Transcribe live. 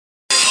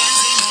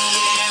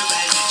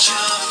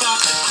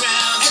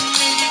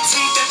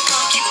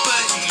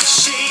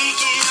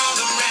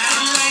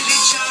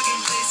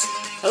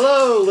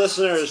Hello,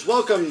 listeners.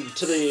 Welcome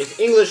to the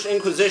English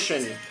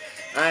Inquisition.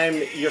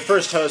 I'm your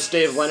first host,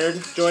 Dave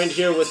Leonard, joined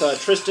here with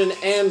Tristan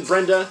and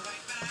Brenda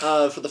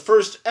for the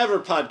first ever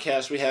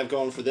podcast we have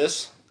going for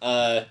this.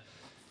 And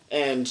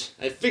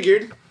I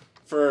figured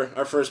for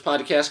our first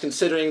podcast,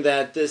 considering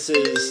that this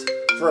is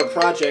for a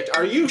project,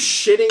 are you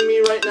shitting me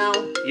right now?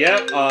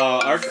 Yep,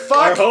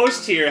 our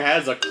host here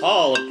has a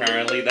call,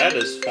 apparently. That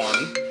is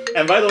fun.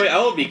 And by the way,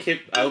 I will be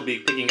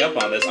picking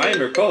up on this. I am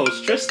your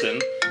co-host, Tristan,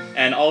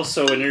 and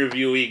also an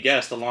interviewee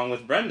guest along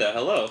with Brenda.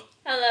 Hello.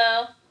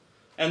 Hello.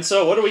 And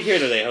so, what are we here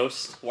today,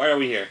 host? Why are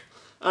we here?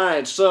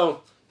 Alright,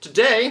 so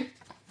today,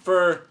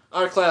 for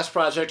our class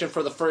project and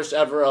for the first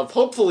ever of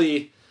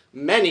hopefully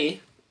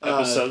many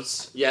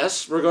episodes.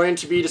 Yes, we're going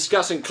to be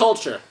discussing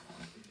culture.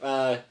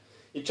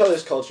 Each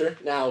other's culture.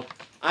 Now,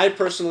 I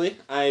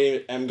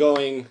am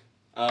going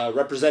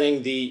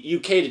representing the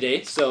UK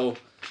today, so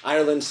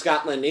Ireland,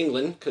 Scotland,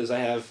 England, because I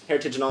have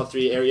heritage in all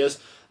three areas.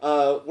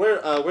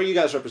 Where are you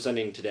guys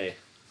representing today?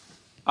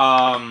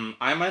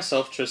 I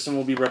myself, Tristan,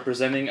 will be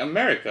representing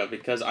America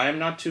because I am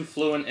not too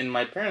fluent in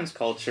my parents'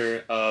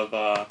 culture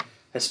of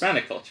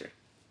Hispanic culture.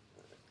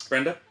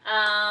 Brenda?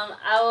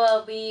 I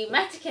will be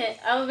Mexican.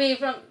 I will be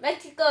from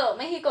Mexico.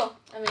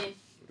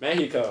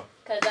 Mexico.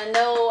 Because I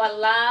know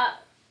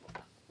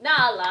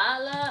not a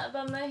lot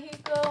about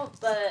Mexico,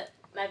 but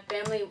my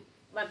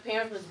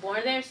parents was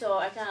born there, so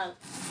I kind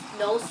of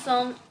know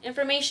some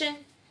information.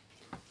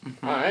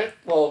 Mm-hmm. All right.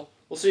 Well,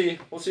 we'll see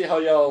how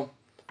y'all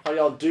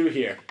do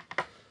here.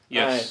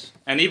 Yes. Right.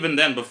 And even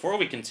then, before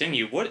we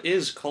continue, what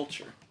is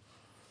culture?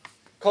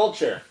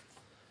 Culture.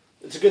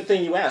 It's a good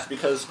thing you asked,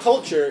 because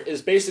culture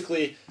is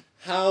basically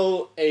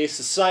how a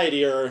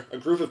society or a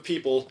group of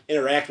people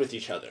interact with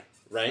each other,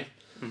 right?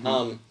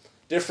 Mm-hmm.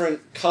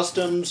 Different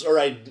customs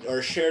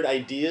or shared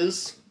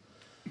ideas.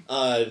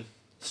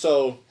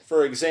 So,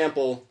 for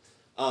example,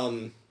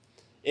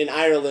 in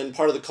Ireland,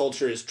 part of the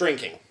culture is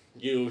drinking.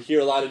 You hear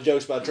a lot of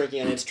jokes about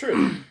drinking, and it's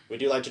true. We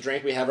do like to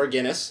drink. We have our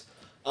Guinness.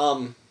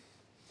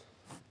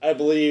 I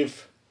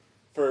believe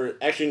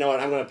actually, you know what?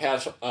 I'm going to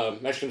pass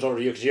Mexicans over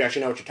to you because you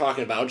actually know what you're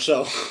talking about,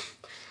 so.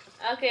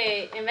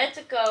 Okay, in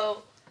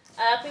Mexico,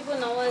 people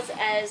know us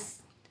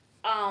as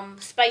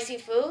spicy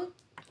food.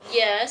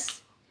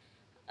 Yes.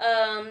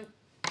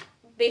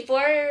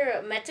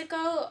 Before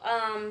Mexico,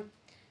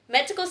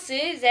 Mexico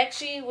City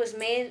actually was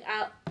made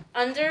out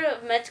under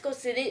Mexico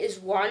City is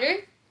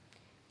water,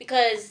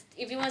 because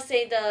if you want to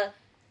say the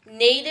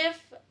native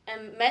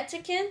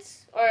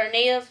Mexicans or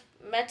native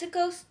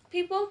Mexico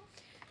people,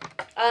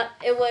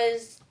 it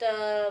was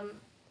the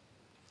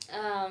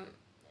I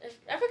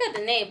forgot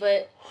the name,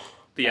 but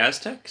the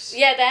Aztecs?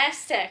 Yeah, the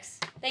Aztecs.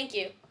 Thank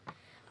you.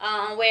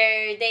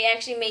 Where they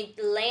actually made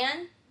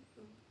land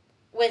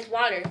with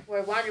water,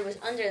 where water was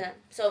under them.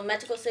 So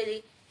Mexico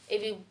City,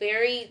 if you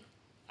bury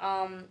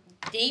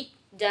deep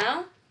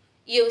down,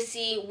 you'll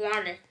see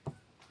water.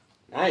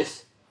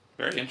 Nice.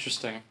 Very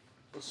interesting.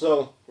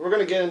 So we're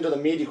gonna get into the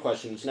meaty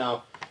questions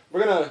now.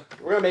 We're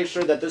gonna make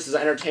sure that this is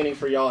entertaining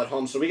for y'all at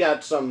home. So we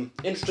got some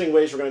interesting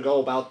ways we're gonna go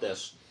about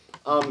this.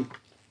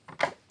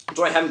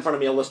 So I have in front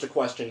of me a list of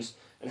questions,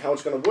 and how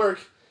it's gonna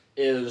work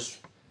is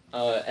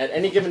at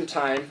any given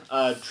time,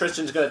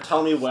 Tristan's gonna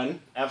tell me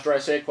when. After I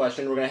say a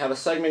question, we're gonna have a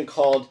segment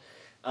called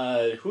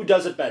 "Who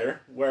Does It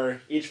Better,"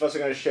 where each of us are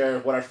gonna share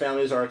what our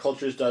families or our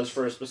cultures does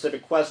for a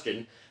specific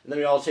question, and then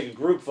we all take a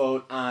group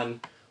vote on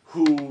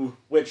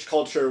which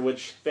culture,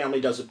 which family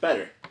does it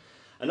better.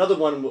 Another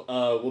one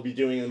we'll be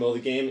doing in the middle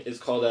of the game is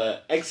called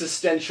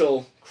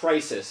Existential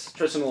Crisis.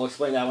 Tristan will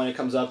explain that when it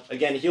comes up.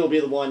 Again, he'll be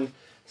the one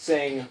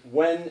saying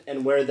when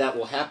and where that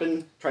will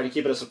happen. Try to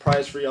keep it a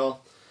surprise for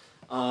y'all.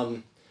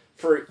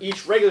 For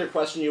each regular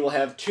question, you will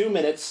have 2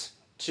 minutes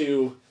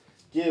to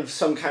give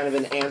some kind of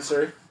an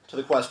answer to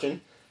the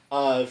question.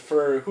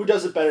 For Who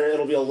Does It Better,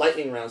 it'll be a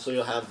lightning round, so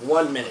you'll have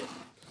 1 minute.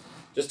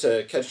 Just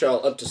to catch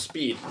y'all up to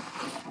speed.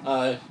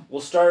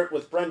 We'll start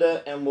with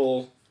Brenda, and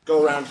we'll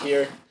go around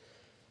here.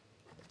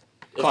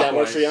 If that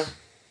works for you?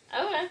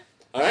 Okay.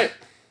 Alright.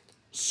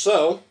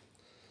 So,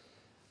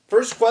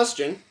 first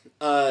question.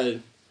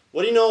 What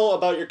do you know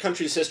about your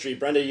country's history?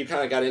 Brenda, you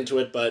kind of got into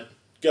it, but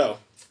go.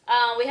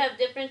 We have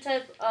different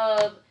types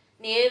of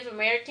Native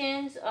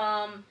Americans.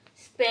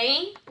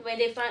 Spain, when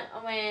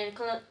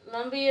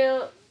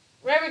Colombia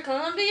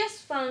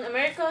from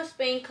America,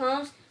 Spain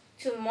comes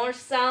to more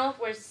south,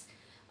 where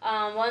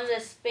one of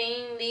the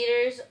Spain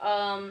leaders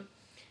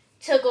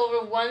took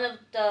over one of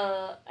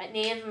the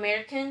Native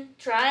American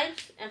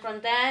tribes, and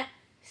from that,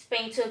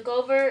 Spain took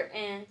over,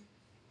 and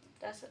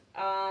that's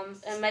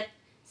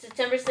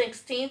September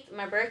 16th,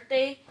 my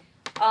birthday,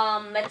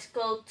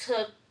 Mexico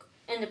took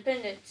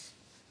independence.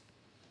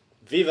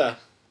 Viva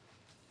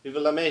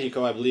la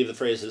Mexico, I believe the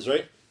phrase is,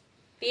 right?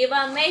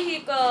 Viva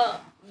Mexico!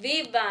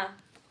 Viva!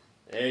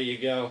 There you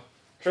go.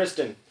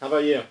 Tristan, how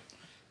about you?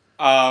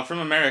 From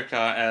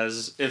America,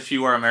 as if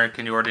you are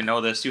American, you already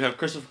know this, you have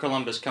Christopher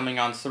Columbus coming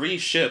on 3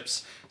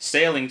 ships,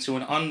 sailing to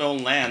an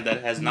unknown land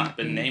that has not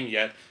been named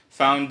yet,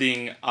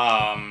 founding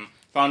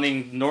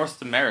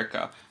North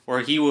America,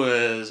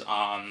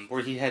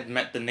 where he had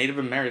met the Native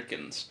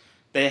Americans.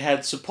 They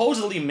had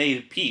supposedly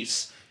made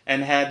peace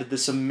and had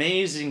this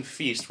amazing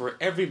feast where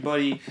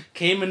everybody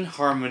came in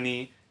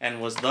harmony and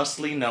was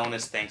thusly known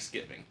as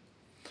Thanksgiving.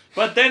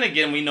 But then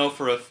again, we know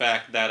for a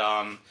fact that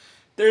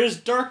there's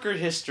darker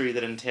history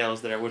that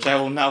entails there, which I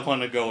will not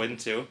want to go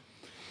into.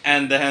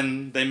 And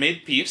then they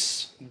made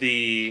peace.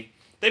 They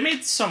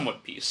made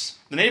somewhat peace.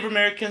 The Native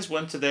Americans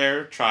went to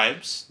their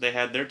tribes. They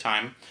had their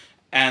time.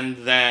 And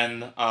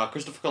then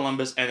Christopher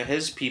Columbus and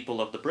his people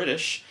of the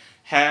British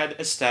had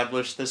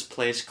established this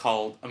place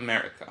called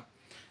America.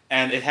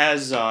 And it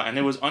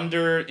was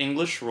under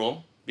English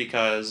rule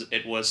because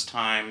it was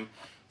time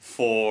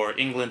for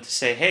England to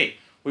say, hey,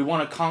 we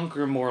want to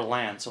conquer more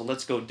land, so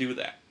let's go do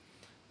that.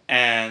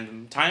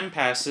 And time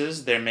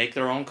passes, they make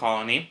their own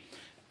colony,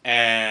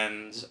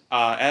 and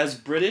as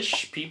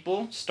British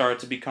people start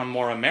to become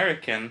more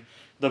American,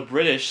 the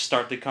British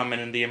start to come in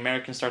and the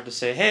Americans start to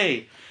say,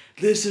 hey,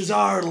 this is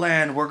our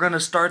land, we're going to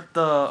start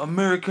the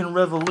American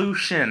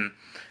Revolution.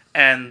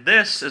 And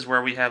this is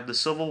where we have the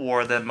Civil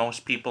War that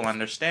most people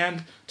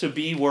understand to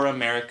be where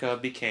America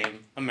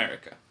became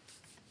America.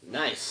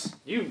 Nice.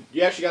 You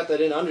actually got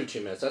that in under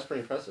 2 minutes. That's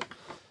pretty impressive.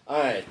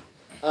 Alright.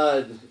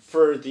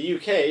 For the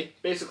UK,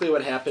 basically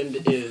what happened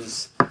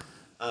is,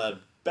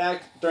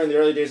 back during the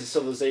early days of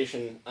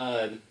civilization,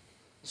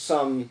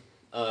 some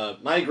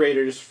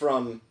migrators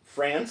from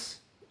France,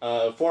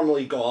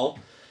 formerly Gaul,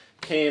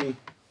 came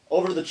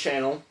over the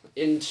Channel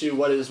into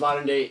what is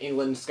modern-day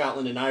England,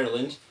 Scotland, and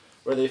Ireland,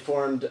 where they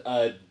formed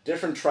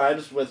different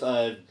tribes with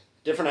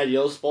different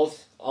ideals.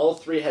 All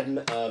three had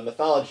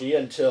mythology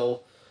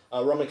until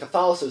Roman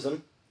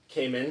Catholicism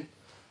came in.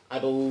 I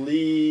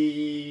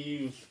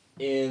believe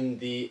in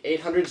the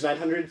 800s,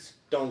 900s.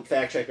 Don't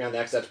fact check me on that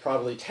because that's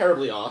probably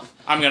terribly off.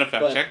 I'm going to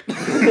fact check.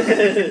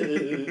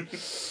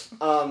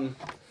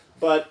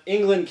 But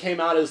England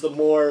came out as the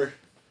more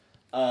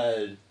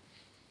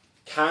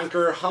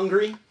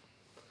conquer-hungry,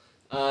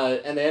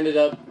 and they ended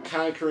up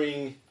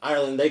conquering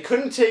Ireland. They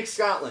couldn't take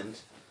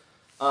Scotland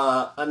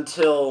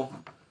until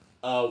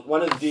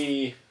one of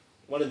the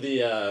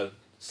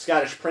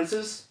Scottish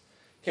princes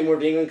came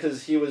over to England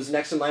because he was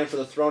next in line for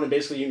the throne and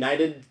basically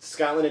united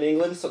Scotland and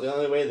England. So the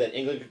only way that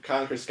England could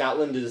conquer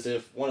Scotland is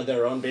if one of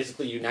their own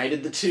basically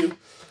united the two.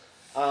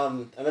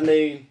 And then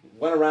they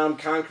went around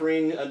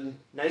conquering a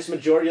nice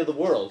majority of the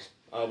world,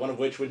 one of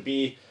which would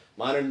be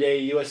modern-day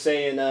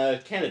USA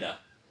and Canada.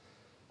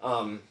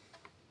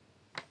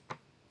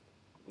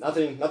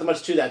 Nothing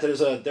much to that. There's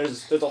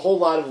a whole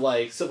lot of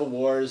like civil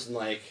wars and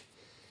like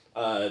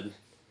what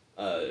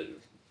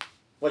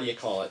do you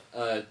call it?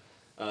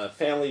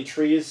 Family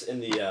trees in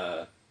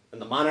the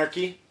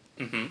monarchy.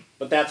 Mm-hmm.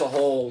 But that's a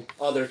whole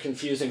other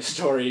confusing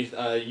story.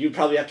 You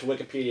probably have to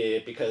Wikipedia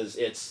it because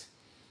it's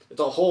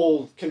a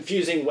whole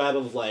confusing web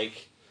of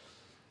like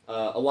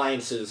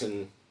alliances,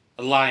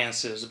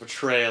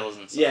 betrayals,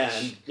 and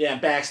such. Yeah,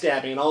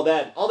 backstabbing and all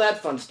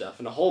that fun stuff,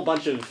 and a whole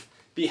bunch of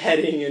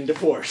beheading and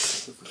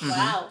divorce.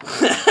 Wow.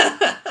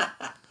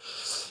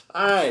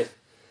 All right.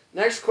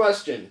 Next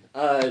question.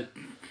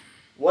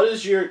 What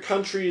is your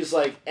country's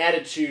like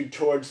attitude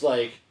towards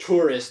like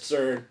tourists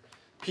or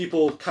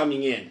people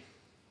coming in?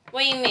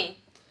 What do you mean?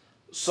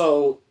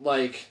 So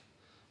like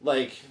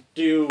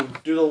do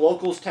the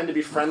locals tend to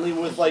be friendly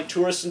with like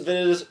tourists and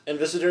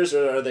visitors,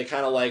 or are they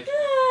kind of like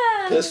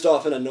pissed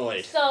off and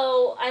annoyed?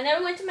 So I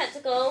never went to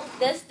Mexico.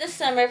 This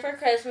summer for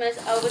Christmas,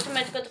 I went to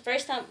Mexico the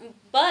first time,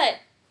 but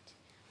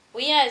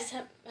we as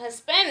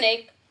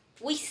Hispanic,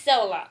 we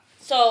sell a lot.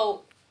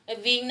 So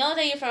if we know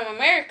that you're from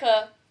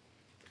America,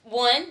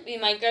 one, we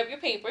might grab your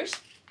papers.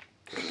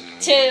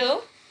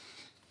 Two,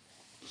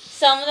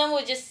 some of them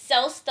will just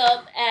sell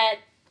stuff at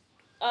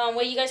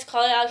what you guys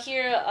call it out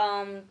here,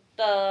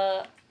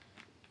 the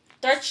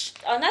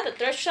thrift, not the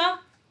thrift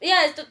shop.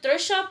 Yeah, it's the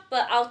thrift shop,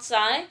 but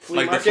outside.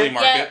 Flea market?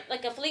 Yeah,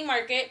 like a flea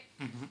market.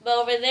 Mm-hmm. But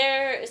over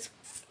there,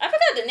 I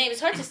forgot the name. It's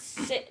hard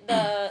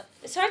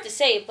to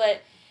say.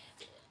 But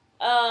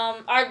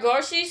our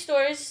grocery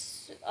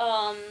stores,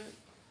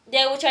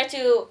 they will try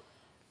to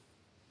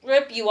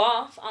rip you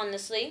off,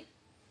 honestly.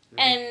 Mm-hmm.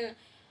 And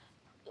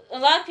a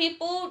lot of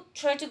people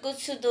try to go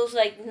to those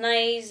like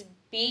nice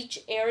beach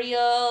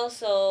areas,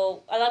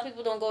 so a lot of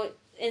people don't go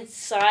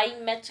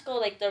inside Mexico,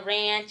 like the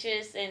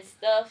ranches and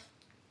stuff.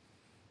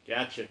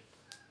 Gotcha.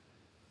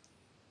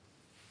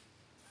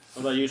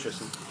 What about you,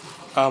 Tristan?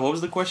 What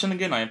was the question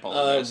again? I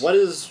apologize. What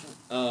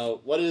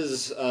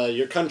is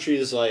your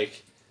country's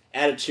like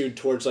attitude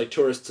towards like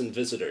tourists and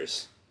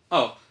visitors?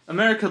 Oh,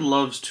 America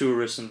loves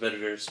tourists and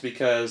visitors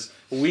because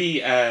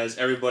we, as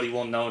everybody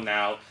will know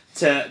now,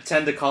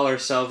 tend to call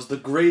ourselves the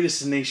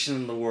greatest nation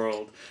in the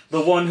world.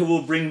 The one who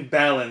will bring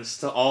balance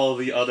to all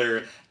the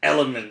other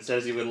elements,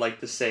 as you would like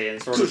to say, in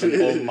sort of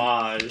an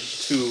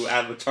homage to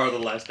Avatar: The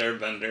Last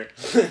Airbender,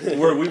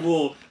 where we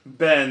will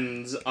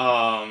bend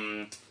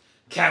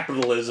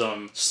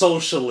capitalism,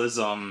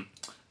 socialism,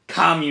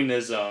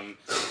 communism,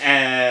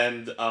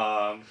 and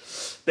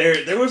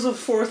there was a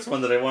fourth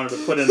one that I wanted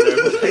to put in there,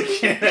 but I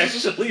can't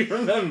actually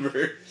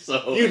remember.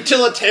 So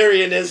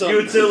utilitarianism.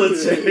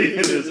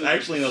 Utilitarianism.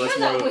 Actually, no, that's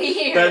That's more.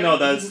 weird. No,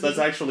 that's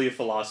actually a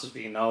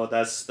philosophy. No,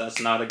 that's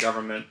not a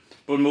government.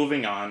 But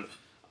moving on.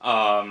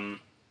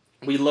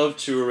 We love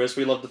tourists.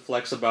 We love to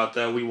flex about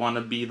that. We want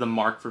to be the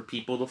mark for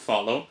people to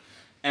follow.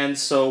 And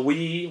so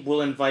we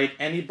will invite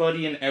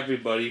anybody and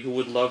everybody who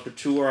would love to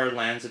tour our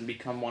lands and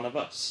become one of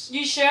us.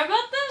 You sure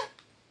about that?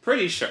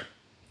 Pretty sure.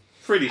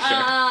 Pretty sure.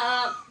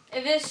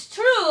 If it's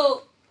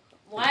true,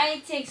 why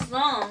it takes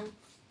long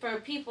for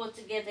people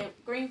to get their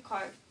green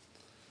card?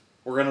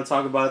 We're gonna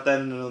talk about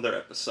that in another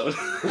episode.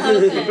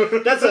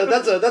 Okay. That's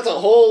a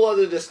whole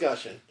other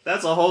discussion.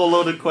 That's a whole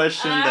loaded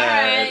question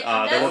Alright,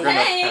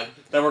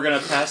 that we're gonna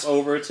pass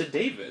over to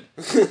David.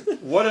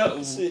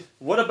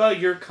 What about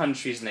your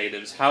country's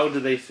natives? How do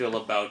they feel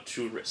about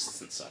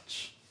tourists and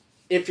such?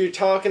 If you're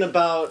talking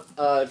about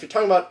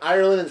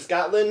Ireland and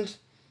Scotland,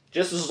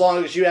 just as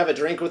long as you have a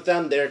drink with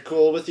them, they're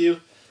cool with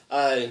you.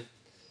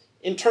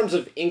 In terms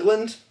of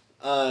England,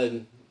 for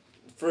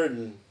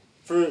the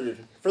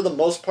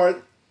most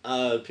part,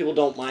 people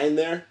don't mind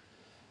there.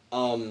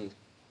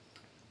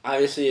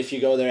 Obviously, if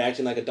you go there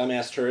acting like a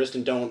dumbass tourist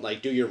and don't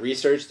do your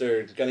research,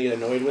 they're gonna get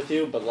annoyed with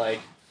you. But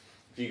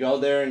if you go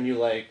there and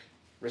you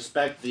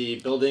respect the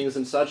buildings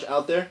and such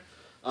out there,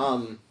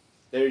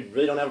 they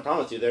really don't have a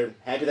problem with you. They're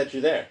happy that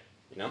you're there.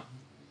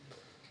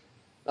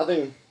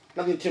 Nothing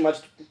too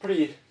much.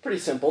 Pretty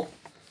simple.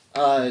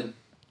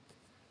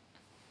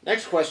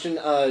 Next question.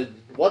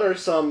 What are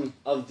some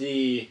of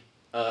the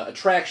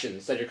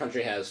attractions that your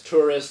country has?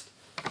 Tourist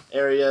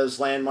areas,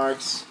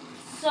 landmarks.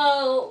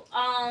 So,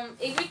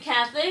 if you're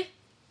Catholic,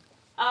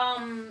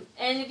 and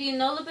if you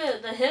know a little bit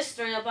of the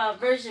history about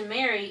Virgin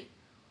Mary,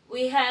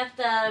 we have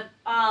the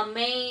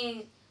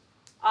main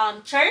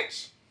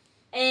church,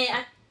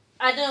 and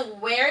I don't know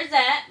where it's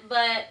at,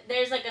 but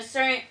there's a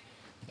certain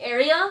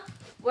area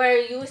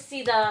where you will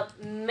see the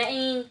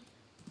main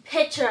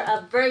picture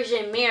of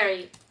Virgin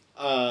Mary.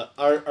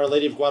 Our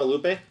Lady of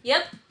Guadalupe.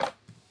 Yep.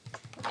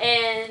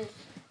 And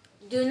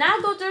do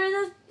not go during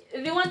the.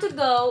 If you want to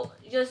go,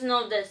 just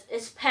know this: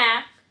 it's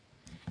packed,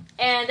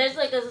 and there's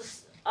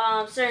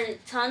a certain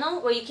tunnel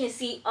where you can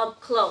see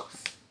up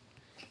close.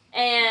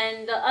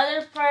 And the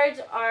other parts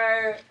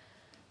are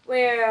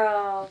where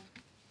are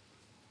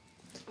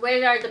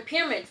the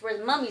pyramids, where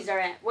the mummies are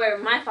at, where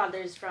my father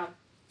is from.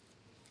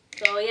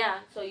 So yeah,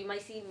 so you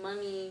might see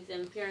mummies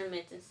and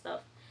pyramids and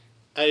stuff.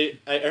 I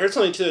heard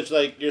something too that's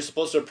you're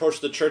supposed to approach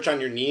the church on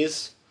your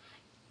knees.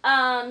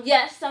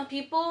 Yes, some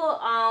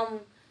people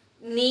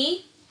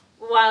knee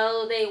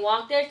while they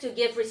walk there to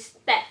give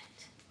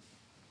respect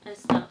and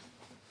stuff.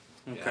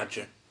 Okay.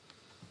 Gotcha.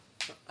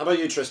 How about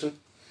you, Tristan?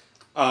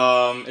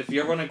 If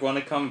you're going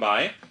to come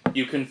by,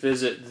 you can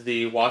visit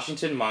the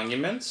Washington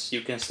Monuments. You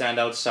can stand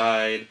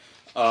outside.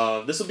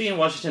 This will be in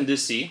Washington,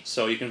 D.C.,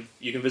 so you can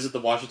visit the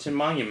Washington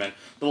Monument,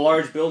 the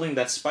large building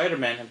that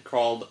Spider-Man had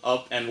crawled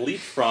up and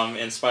leaped from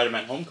in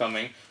Spider-Man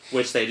Homecoming,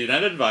 which they do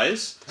not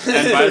advise.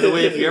 And by the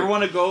way, if you ever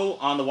want to go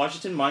on the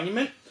Washington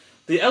Monument,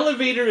 the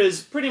elevator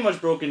is pretty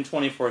much broken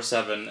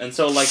 24/7, and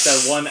so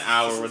that 1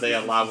 hour where they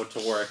allow it to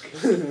work,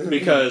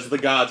 because the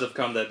gods have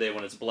come that day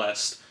when it's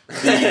blessed.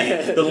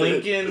 The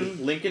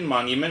Lincoln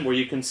Monument, where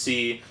you can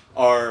see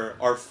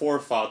our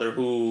forefather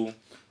who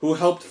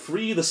helped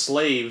free the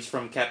slaves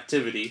from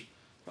captivity,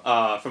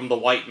 from the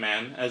white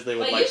man, as they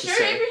would like to say. Are you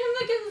sure Abraham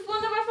Lincoln is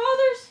one of our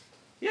fathers?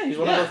 Yeah, he's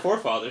one of our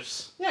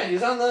forefathers. Yeah,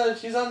 he's on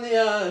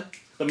the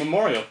The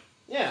memorial.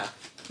 Yeah.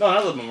 No,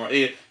 not the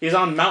memorial. He's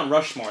on Mount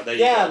Rushmore. There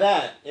you go. Yeah,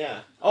 that. Yeah.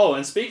 Oh,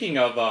 and speaking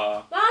of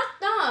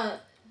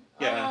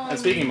Yeah. and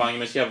speaking of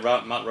monuments, you have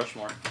Mount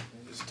Rushmore.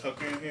 Is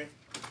Tucker in here?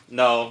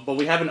 No, but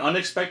we have an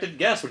unexpected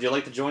guest. Would you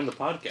like to join the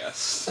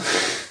podcast?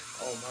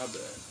 Oh, my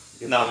bad.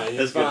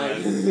 It's good,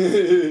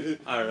 man.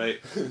 All right.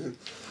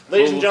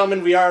 Ladies and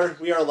gentlemen, we are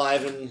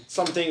live, and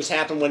some things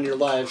happen when you're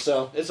live,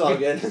 so it's all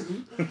good.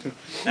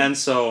 And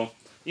so,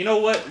 you know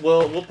what?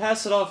 We'll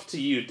pass it off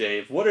to you,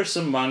 Dave. What are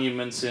some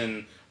monuments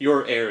in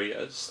your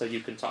areas that you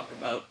can talk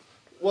about?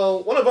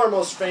 Well, one of our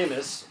most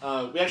famous,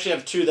 we actually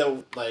have two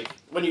that,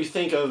 when you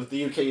think of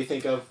the UK, you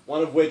think of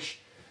one of which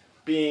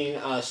being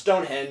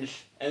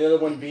Stonehenge, and the other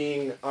one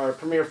being our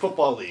Premier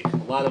Football League. A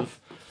lot of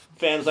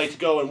fans like to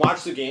go and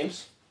watch the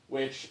games,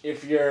 which,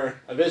 if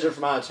you're a visitor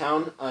from out of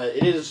town,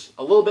 it is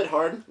a little bit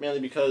hard, mainly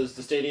because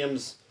the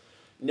stadiums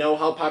know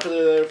how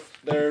popular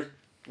their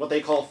what they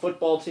call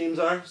football teams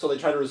are, so they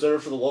try to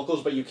reserve for the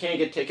locals, but you can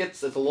get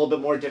tickets. It's a little bit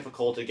more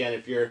difficult, again,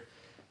 if you're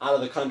out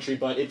of the country,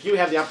 but if you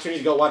have the opportunity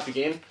to go watch a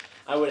game,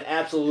 I would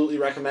absolutely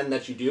recommend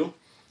that you do.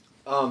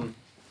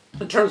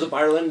 In terms of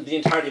Ireland, the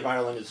entirety of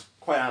Ireland is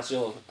quite honestly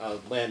a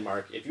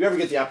landmark. If you ever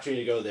get the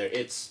opportunity to go there,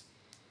 it's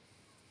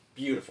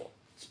beautiful.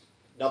 It's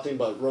nothing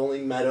but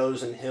rolling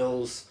meadows and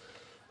hills.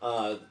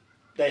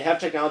 They have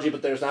technology,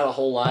 but there's not a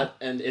whole lot,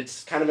 and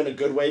it's kind of in a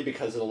good way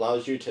because it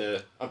allows you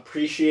to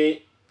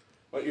appreciate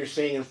what you're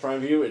seeing in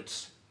front of you.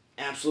 It's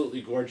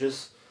absolutely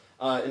gorgeous.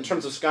 In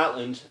terms of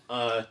Scotland,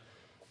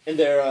 in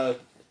their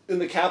in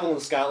the capital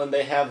of Scotland,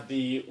 they have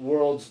the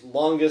world's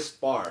longest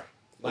bar.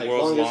 The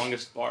world's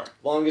longest bar.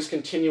 Longest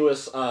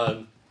continuous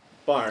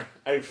bar.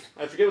 I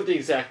forget what the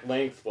exact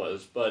length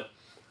was, but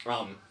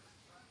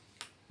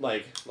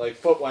like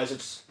foot-wise,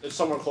 it's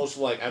somewhere close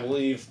to, like, I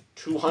believe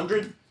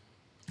 300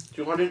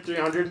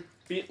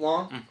 feet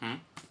long. Mm-hmm.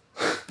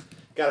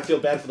 Gotta feel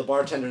bad for the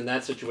bartender in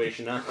that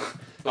situation, huh?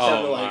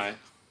 Oh, my.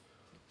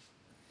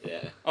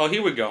 Yeah. Oh,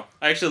 here we go.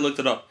 I actually looked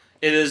it up.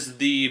 It is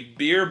the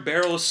Beer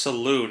Barrel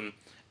Saloon,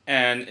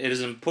 and it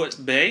is in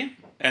Put Bay,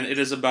 and it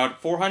is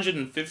about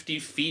 450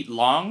 feet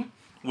long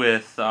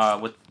with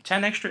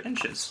 10 extra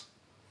inches.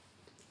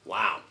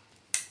 Wow.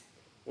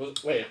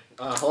 Wait,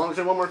 how long is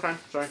it one more time?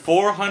 Sorry.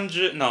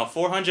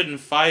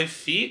 405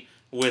 feet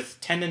with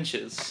 10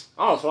 inches.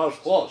 Oh, so I was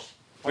close.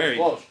 Very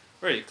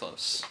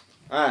close.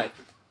 All right.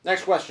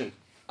 Next question.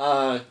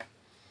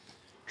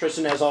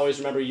 Tristan, as always,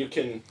 remember you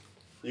can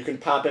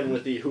pop in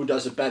with the who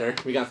does it better.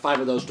 We got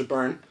 5 of those to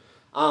burn.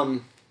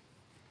 And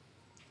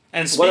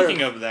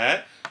speaking of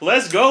that,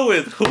 let's go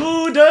with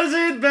who does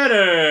it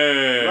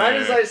better. Right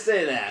as I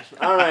say that.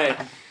 All right.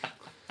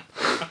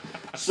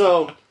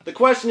 So the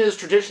question is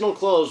traditional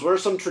clothes. What are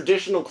some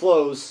traditional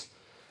clothes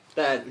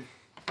that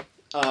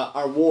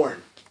are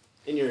worn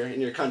in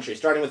your country?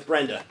 Starting with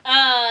Brenda.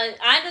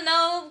 I don't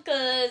know,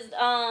 because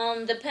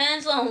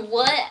depends on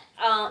what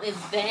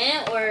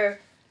event or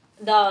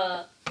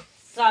the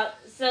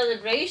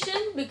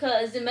celebration,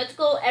 because in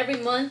Mexico every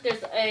month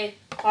there's a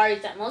party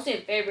time, mostly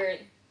in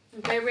February.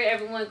 In February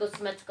everyone goes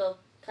to Mexico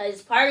because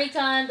it's party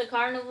time, the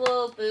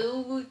carnival,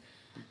 food,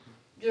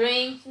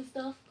 drinks and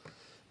stuff.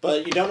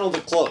 But you don't know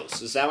the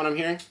clothes. Is that what I'm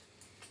hearing?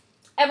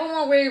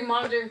 Everyone wears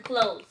modern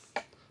clothes.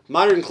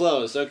 Modern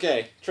clothes.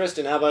 Okay.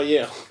 Tristan, how about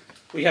you?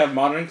 We have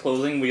modern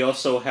clothing. We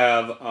also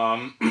have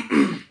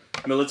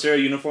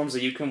military uniforms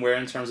that you can wear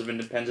in terms of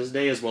Independence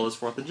Day as well as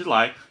 4th of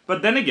July.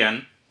 But then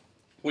again,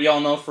 we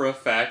all know for a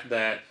fact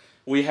that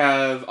we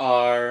have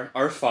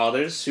our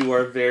fathers who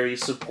are very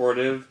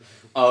supportive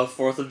of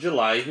 4th of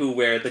July, who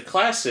wear the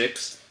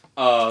classics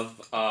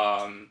of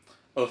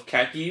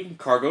khaki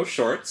cargo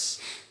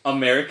shorts,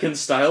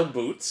 American-style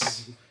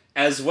boots,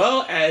 as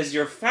well as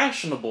your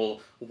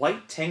fashionable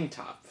white tank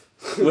top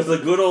with a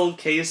good old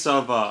case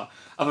of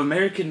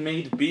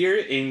American-made beer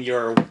in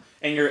your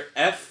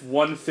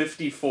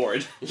F-150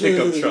 Ford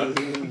pickup truck.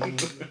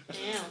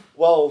 Yeah.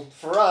 Well,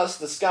 for us,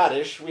 the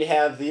Scottish, we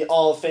have the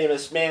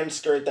all-famous man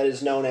skirt that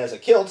is known as a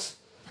kilt.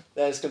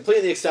 That is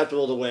completely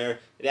acceptable to wear.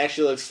 It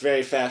actually looks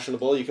very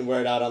fashionable. You can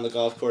wear it out on the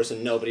golf course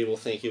and nobody will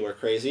think you are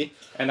crazy.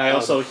 And I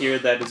also hear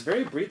that it's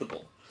very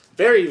breathable.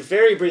 Very,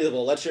 very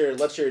breathable. Let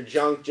your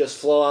junk just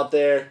flow out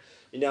there.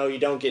 You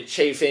don't get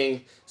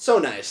chafing. So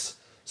nice.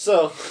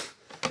 So,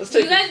 let's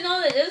take... You guys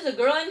know that there's a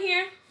girl in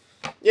here?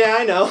 Yeah,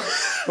 I know.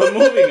 But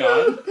moving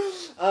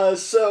on.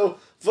 So,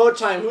 vote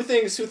time. Who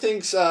thinks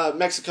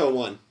Mexico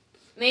won?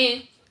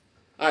 Me.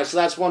 Alright, so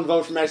that's one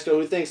vote for Mexico.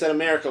 Who thinks that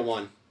America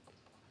won?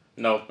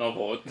 No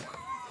vote.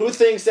 Who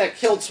thinks that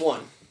kilts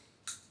won?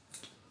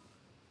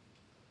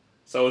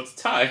 So it's a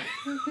tie.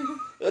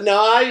 No,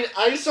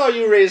 I saw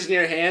you raising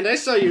your hand. I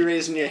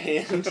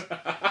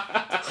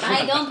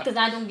don't, because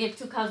I don't give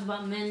 2 cows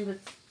about men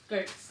with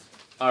skirts.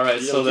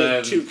 Alright, so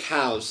then... 2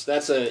 cows.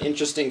 That's an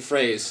interesting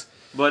phrase.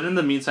 But in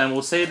the meantime,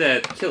 we'll say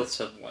that kilts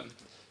have won.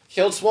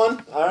 Kilts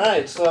won?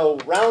 Alright, so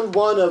round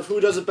 1 of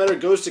Who Does It Better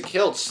goes to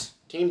kilts.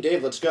 Team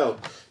Dave, let's go.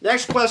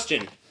 Next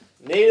question.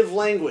 Native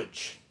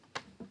language.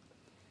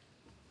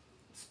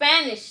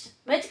 Spanish.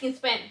 Mexican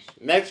Spanish.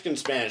 Mexican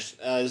Spanish.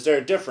 Is there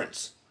a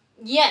difference?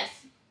 Yes.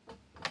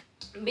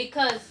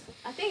 Because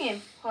I think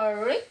in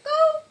Puerto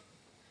Rico,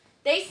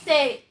 they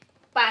say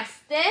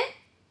pastel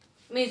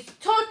means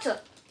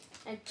torta.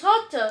 And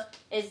torta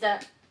is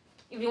that,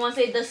 if you want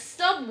to say the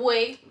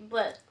Subway,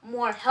 but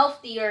more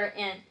healthier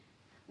and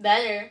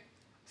better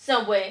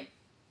Subway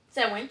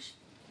sandwich.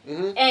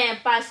 Mm-hmm. And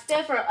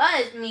pastel for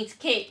us means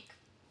cake.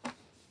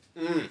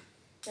 Mm.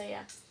 So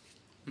yeah.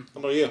 How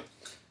about you?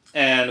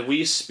 And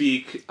we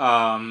speak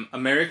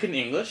American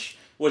English,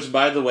 which,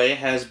 by the way,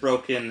 has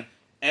broken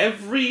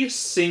every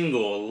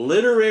single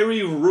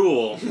literary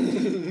rule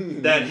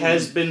that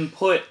has been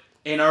put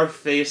in our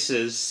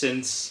faces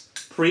since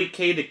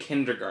pre-K to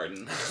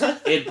kindergarten.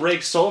 It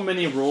breaks so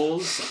many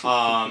rules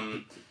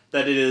that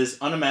it is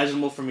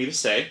unimaginable for me to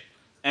say.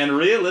 And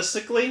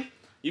realistically,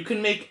 you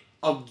can make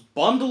a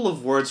bundle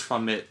of words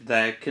from it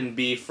that can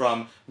be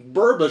from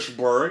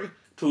Burbishburg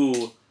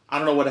to... I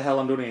don't know what the hell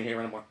I'm doing here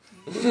anymore.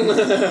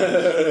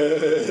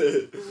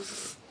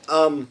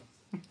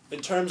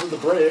 In terms of the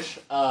British,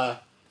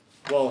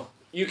 well,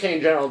 UK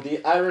in general,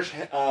 the Irish,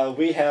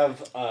 we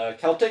have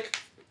Celtic,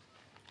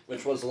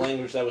 which was the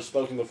language that was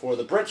spoken before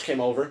the Brits came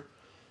over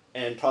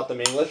and taught them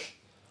English.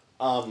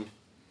 In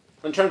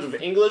terms of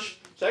English,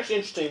 it's actually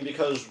interesting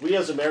because we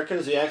as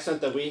Americans, the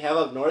accent that we have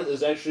up north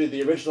is actually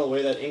the original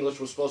way that English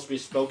was supposed to be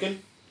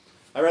spoken.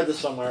 I read this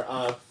somewhere.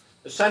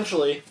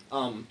 Essentially,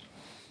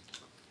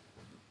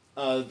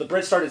 the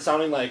Brits started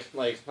sounding like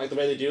the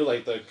way they do,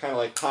 like the kind of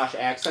like posh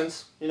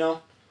accents,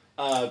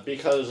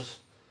 because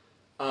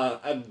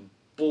I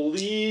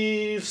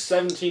believe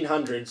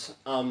 1700s.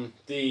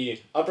 The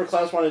upper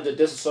class wanted to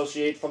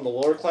disassociate from the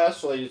lower class,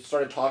 so they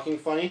started talking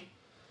funny.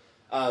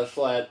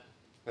 So that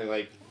they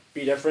like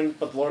be different,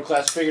 but the lower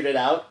class figured it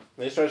out.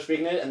 They started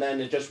speaking it, and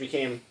then it just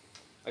became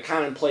a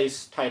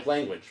commonplace type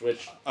language,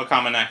 which A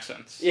common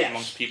accent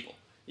amongst people.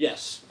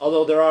 Yes,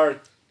 although there are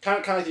kind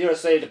of like the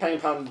USA, depending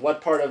upon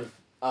what part of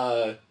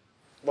the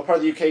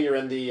UK you're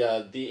in,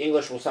 the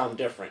English will sound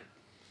different.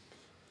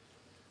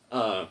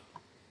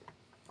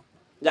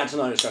 That's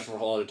another discussion for a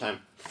whole other time.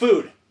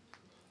 Food.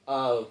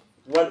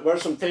 What are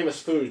some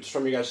famous foods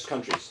from your guys'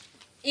 countries?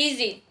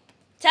 Easy.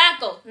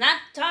 Taco, not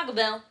Taco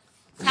Bell.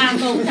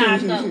 Taco.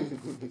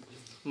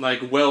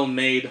 Like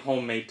well-made,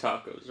 homemade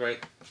tacos,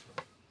 right?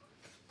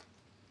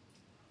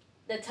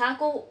 The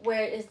taco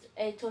where it's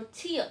a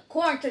tortilla,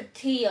 corn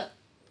tortilla,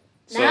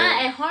 So-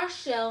 not a hard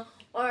shell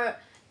or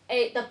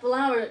the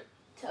flour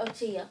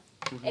tortilla.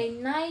 Mm-hmm. A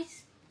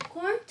nice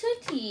corn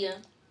tortilla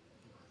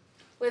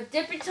with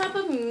different type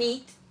of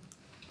meat.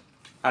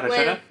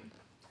 Arrachera?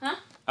 Huh?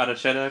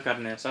 Arrachera,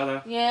 carne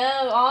asada.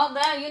 Yeah, all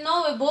that. You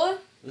know it, boy.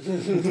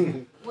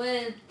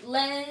 With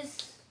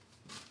lettuce.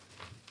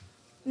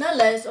 Not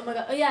lettuce, oh my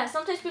god. Yeah,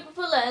 sometimes people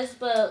put lettuce,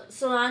 but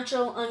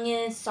cilantro,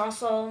 onions,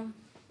 salsa,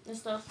 and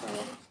stuff like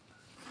that.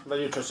 What about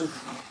you, Tristan?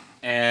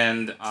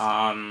 And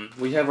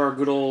we have our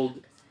good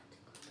old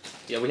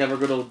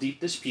deep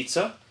dish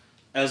pizza,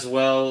 as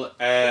well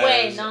as.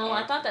 Wait, no,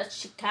 I thought that's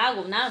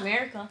Chicago, not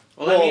America.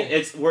 Well, I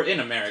mean, we're in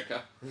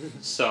America,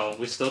 so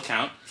we still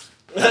count.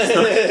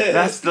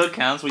 That still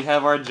counts. We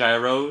have our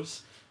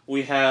gyros.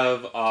 We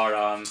have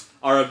our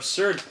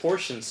absurd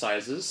portion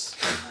sizes,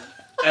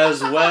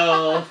 as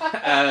well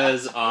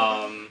as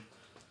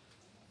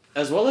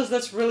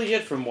that's really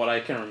it from what I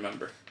can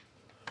remember.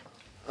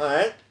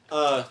 Alright.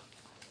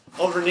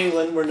 Over in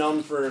England, we're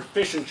known for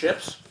fish and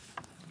chips,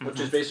 which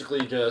is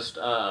basically just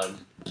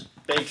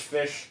baked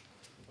fish,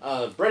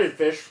 breaded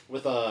fish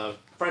with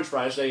French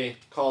fries. They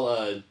call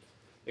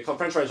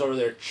French fries over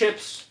there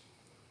chips.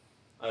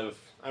 If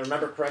I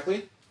remember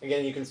correctly.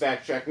 Again, you can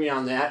fact check me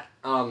on that.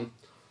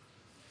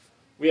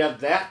 We have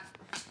that.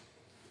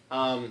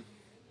 And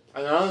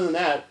other than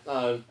that,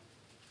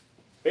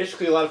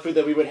 basically a lot of food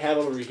that we would have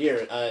over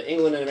here.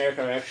 England and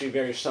America are actually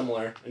very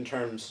similar in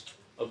terms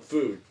of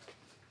food.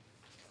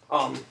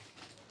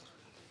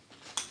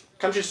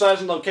 Country size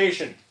and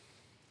location.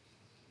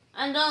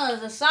 I know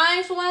the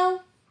size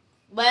well,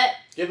 but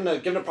Give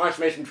an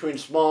approximation between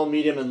small,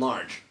 medium, and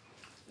large.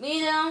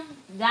 medium,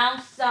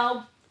 down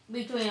south,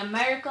 between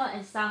America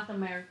and South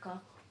America.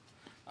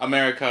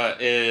 America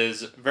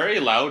is very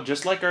loud,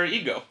 just like our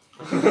ego.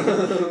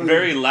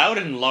 Very loud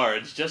and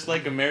large, just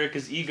like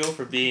America's ego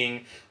for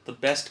being the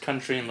best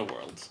country in the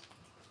world.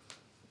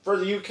 For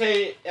the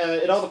UK,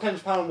 it all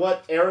depends upon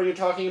what era you're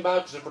talking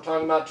about, because if we're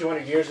talking about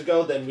 200 years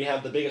ago, then we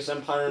have the biggest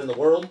empire in the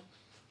world.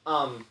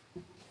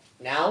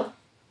 Now?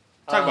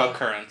 Talk about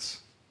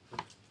currents.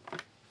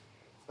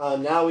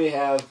 Now we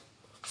have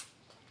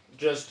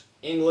just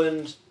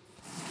England,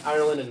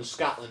 Ireland, and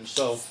Scotland,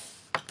 so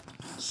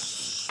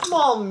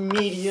small,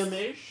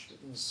 medium-ish,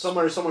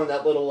 somewhere in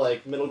that little,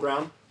 like, middle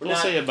ground. We'll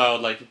say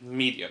about, like,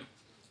 medium.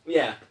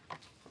 Yeah.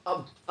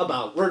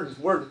 About.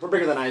 We're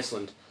bigger than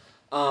Iceland.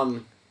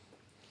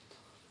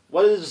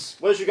 What is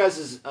your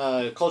guys'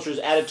 culture's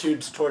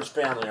attitudes towards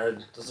family? Or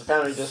does the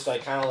family just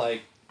like kind of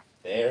like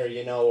there,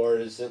 or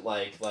is it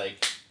like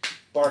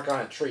bark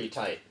on a tree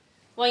type?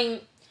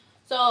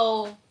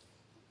 So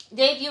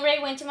Dave, you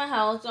already went to my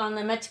house on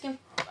the Mexican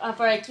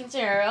for a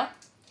quinceañera,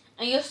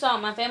 and you saw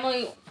my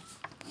family.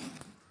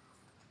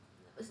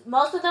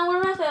 Most of them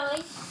were my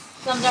family.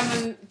 Some of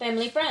them are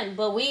family friends,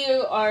 but we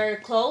are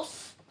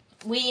close.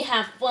 We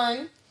have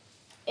fun,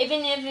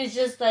 even if it's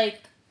just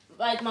like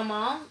my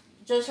mom.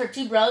 Just her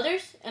two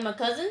brothers and my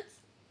cousins.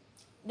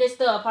 There's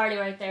still a party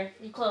right there.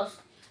 You're close.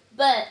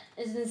 But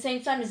at the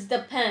same time, it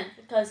depends.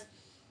 Because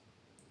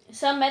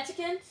some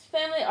Mexicans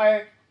family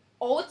are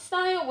old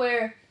style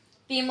where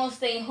females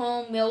stay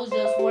home, males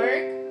just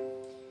work.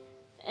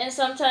 And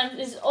sometimes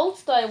it's old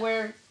style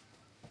where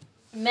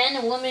men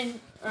and women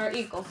are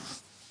equal.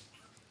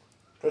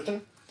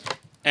 Tristan?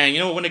 And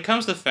when it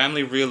comes to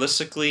family,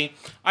 realistically,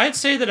 I'd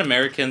say that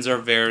Americans are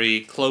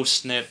very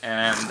close-knit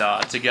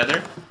and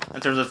together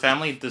in terms of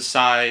family,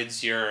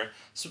 besides your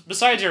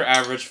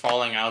average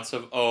falling outs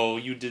of, oh,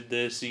 you did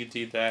this, you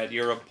did that,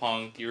 you're a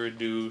punk, you're a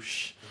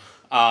douche.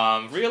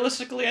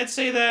 Realistically, I'd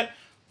say that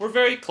we're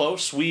very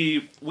close.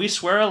 We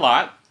swear a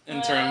lot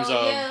in terms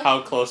of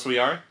how close we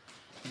are,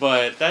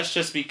 but that's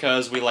just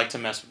because we like to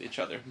mess with each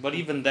other. But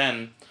even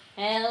then...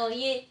 Hell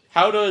yeah.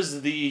 How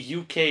does the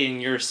UK in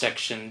your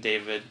section,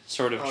 David,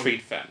 sort of treat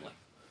family?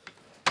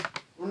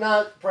 We're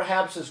not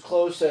perhaps as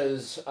close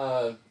as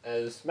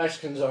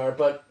Mexicans are,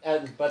 but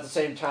at the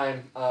same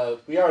time,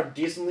 we are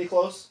decently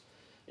close.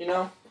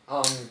 We'll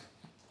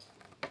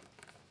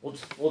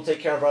take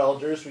care of our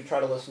elders. We try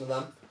to listen to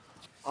them.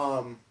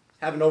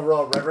 Have an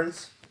overall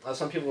reverence.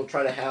 Some people will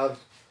try to have,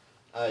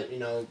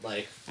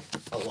 like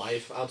a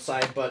life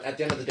outside, but at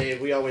the end of the day,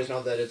 we always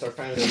know that it's our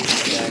family that we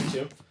come back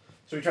to.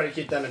 So we try to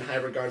keep them in high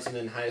regards and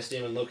in high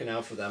esteem and looking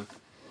out for them.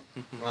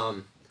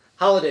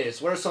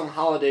 Holidays. What are some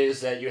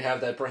holidays that you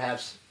have that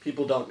perhaps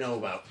people don't know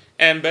about?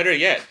 And better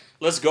yet,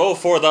 let's go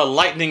for the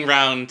lightning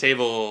round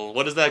table.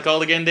 What is that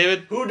called again,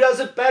 David? Who does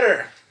it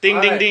better? Ding,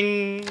 All ding, right.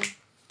 ding.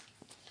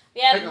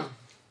 We have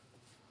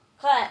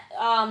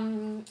la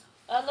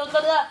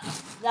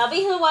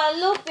Virgen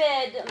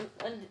Guadalupe,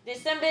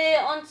 December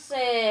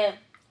 11.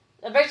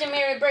 The Virgin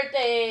Mary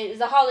birthday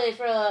is a holiday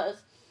for us.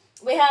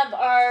 We have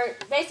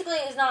basically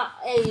it's not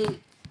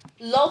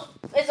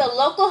it's a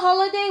local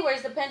holiday where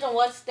it depends on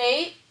what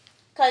state,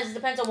 because it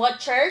depends on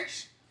what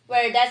church,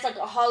 where that's like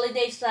a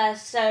holiday /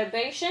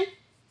 celebration.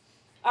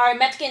 Our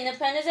Mexican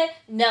Independence Day,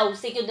 no,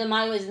 Cinco de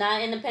Mayo is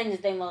not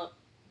Independence Day month.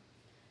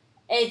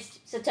 It's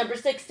September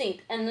 16th,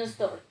 end of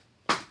story.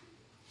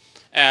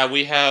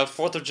 We have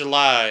 4th of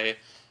July,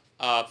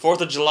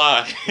 4th of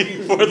July,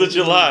 4th of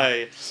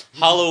July,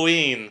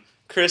 Halloween,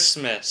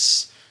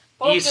 Christmas,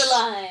 4th of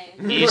July.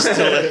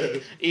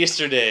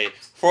 Easter Day,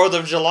 4th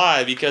of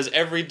July, because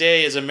every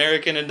day is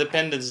American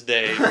Independence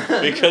Day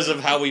because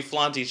of how we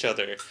flaunt each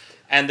other.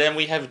 And then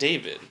we have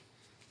David.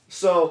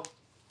 So,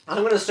 I'm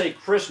going to say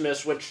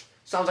Christmas, which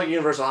sounds like a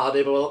universal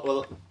holiday,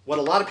 but what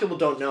a lot of people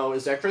don't know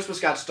is that Christmas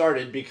got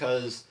started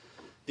because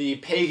the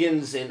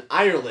pagans in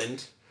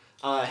Ireland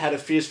had a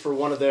feast for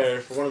one of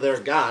their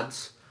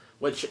gods,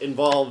 which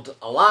involved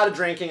a lot of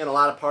drinking and a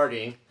lot of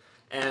partying.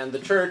 And the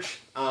church,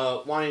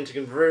 wanting to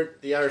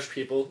convert the Irish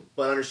people,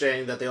 but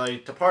understanding that they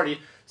like to party,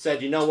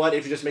 said, you know what,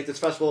 if you just make this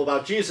festival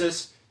about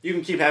Jesus, you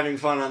can keep having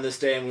fun on this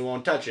day and we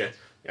won't touch it.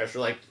 The Irish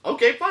were like,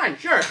 okay, fine,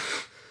 sure.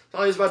 It's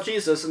always about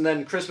Jesus. And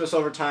then Christmas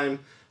over time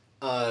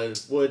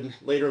would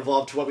later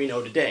evolve to what we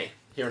know today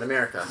here in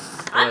America.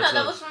 I thought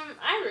that was from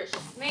Irish.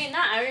 Maybe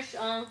not Irish.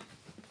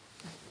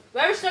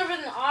 Whoever served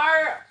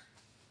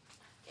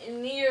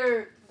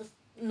near the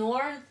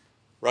north.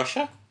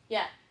 Russia?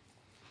 Yeah.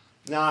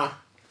 Nah,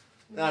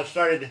 it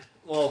started,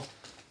 well,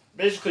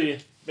 basically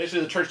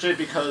the church did it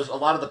because a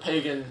lot of the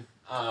pagan,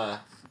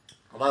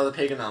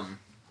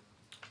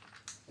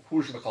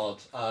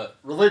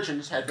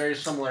 religions had very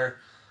similar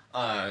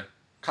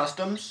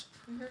customs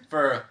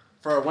for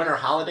a winter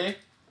holiday.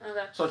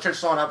 Okay. So the church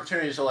saw an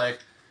opportunity to, like,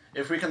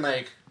 if we can,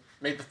 like,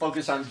 make the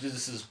focus on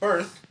Jesus'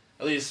 birth,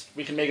 at least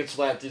we can make it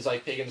so that these,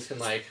 like, pagans can,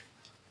 like,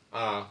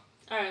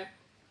 Alright.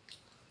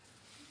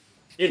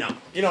 you know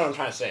what I'm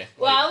trying to say.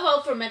 Well, Like, I'll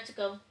vote for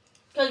Mexico.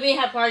 Because we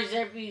have parties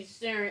every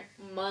certain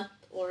month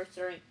or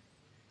certain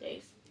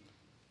days.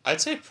 I'd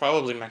say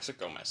probably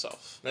Mexico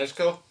myself.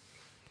 Mexico?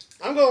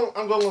 I'm going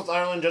with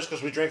Ireland just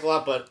because we drink a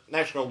lot, but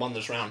Mexico won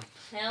this round.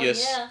 Hell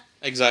Yes. yeah.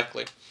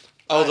 Exactly.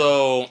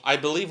 Although, I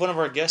believe one of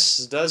our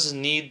guests does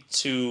need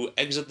to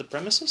exit the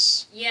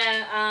premises.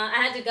 Yeah,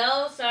 I had to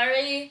go,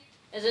 sorry.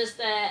 It's just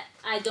that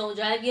I don't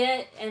drive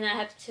yet, and I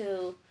have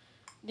to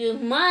do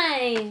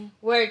my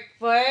work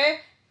for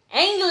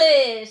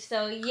English.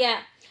 So, yeah.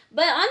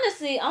 But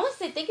honestly, I want to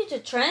say thank you to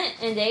Trent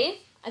and Dave,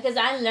 because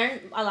I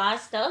learned a lot of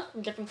stuff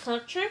from different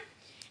culture.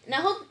 And I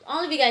hope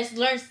all of you guys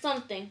learned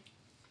something.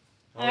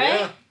 Oh,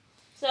 Alright? yeah.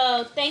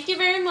 So, thank you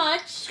very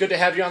much. It's good to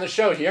have you on the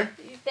show here.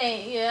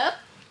 Yep.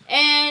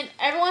 And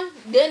everyone,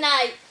 good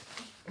night.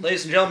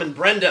 Ladies and gentlemen,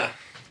 Brenda.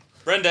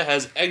 Brenda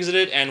has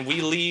exited, and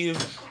we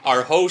leave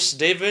our host,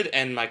 David,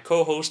 and my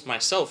co-host,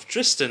 myself,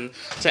 Tristan,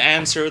 to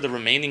answer the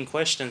remaining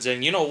questions.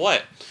 And you know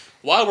what?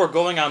 While we're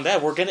going on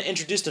that, we're going to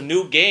introduce a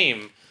new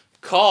game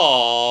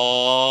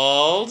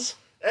called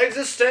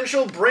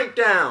Existential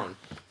Breakdown.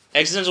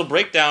 Existential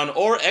Breakdown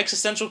or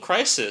Existential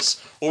Crisis,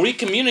 where we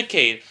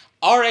communicate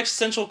our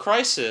existential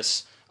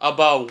crisis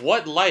about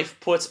what life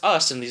puts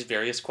us in these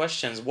various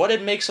questions, what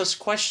it makes us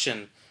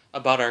question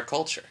about our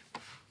culture.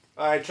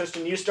 Alright,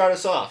 Tristan, you start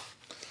us off.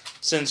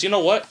 Since, you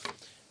know what?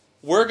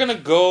 We're going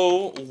to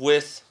go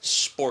with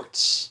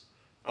sports.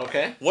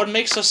 Okay. What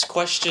makes us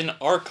question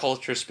our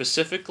culture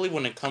specifically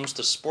when it comes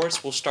to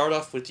sports? We'll start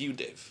off with you,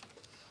 Dave.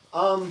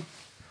 Well,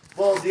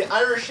 the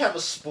Irish have a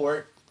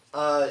sport.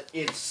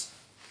 It's,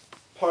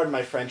 pardon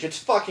my French, it's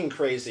fucking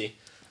crazy.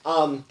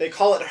 They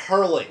call it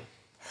hurling.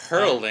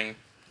 Hurling.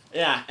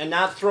 Yeah, and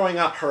not throwing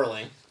up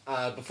hurling,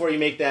 before you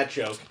make that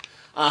joke.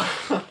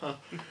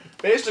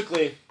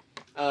 Basically,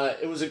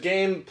 it was a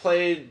game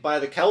played by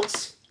the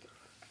Celts,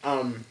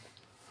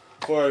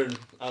 before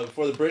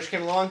the British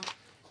came along.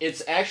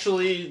 It's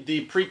actually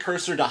the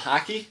precursor to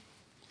hockey,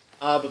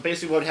 but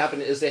basically what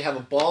happened is they have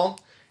a ball,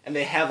 and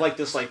they have like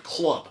this like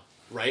club,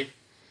 right?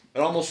 It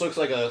almost looks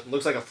like a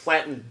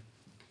flattened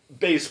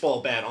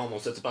baseball bat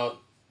almost. It's about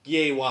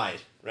yay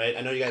wide, right?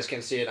 I know you guys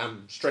can't see it.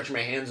 I'm stretching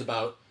my hands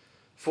about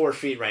 4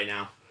 feet right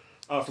now,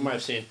 from what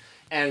I've seen.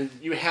 And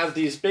you have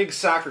these big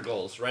soccer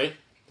goals, right?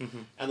 Mm-hmm.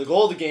 And the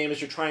goal of the game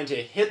is you're trying to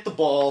hit the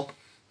ball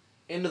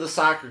into the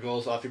soccer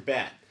goals off your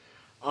bat.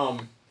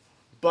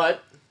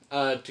 But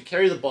to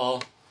carry the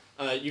ball,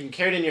 you can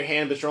carry it in your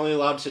hand, but you're only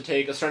allowed to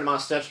take a certain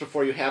amount of steps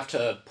before you have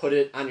to put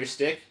it on your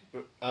stick,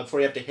 before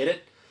you have to hit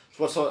it.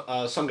 That's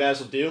what some guys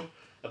will do.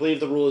 I believe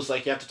the rule is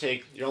like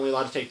you're only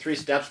allowed to take 3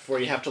 steps before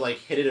you have to like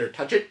hit it or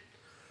touch it.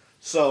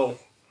 So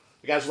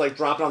the guys will like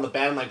drop it on the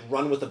bat and like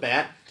run with the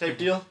bat type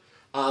deal.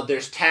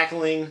 There's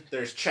tackling.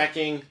 There's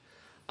checking.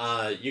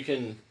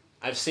 I've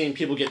seen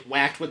people get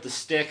whacked with the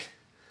stick.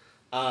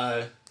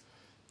 And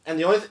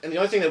the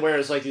only thing they wear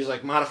is like these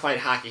like modified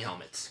hockey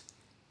helmets.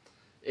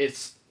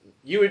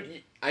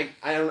 I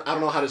don't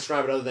know how to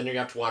describe it other than you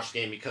have to watch the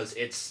game because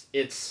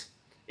it's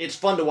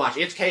fun to watch.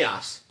 It's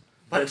chaos,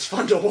 but it's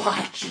fun to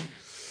watch.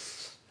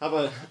 How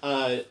about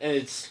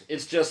and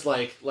it's just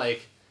like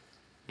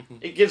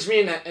it gives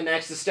me an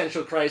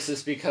existential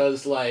crisis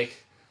because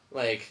like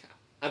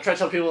I try to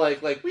tell people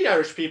like we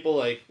Irish people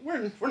like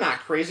we're not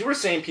crazy, we're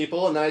sane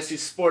people, and then I see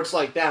sports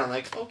like that, I'm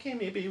like, okay,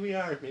 maybe we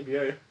are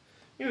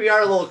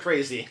a little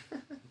crazy.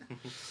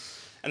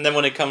 And then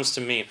when it comes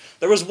to me,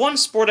 there was one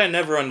sport I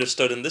never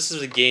understood, and this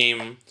is a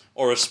game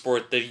or a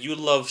sport that you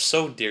love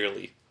so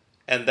dearly,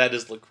 and that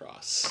is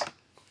lacrosse.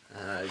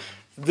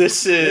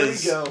 This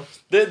is There we go.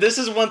 This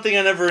is one thing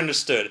I never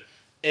understood,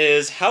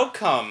 is how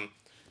come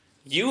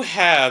you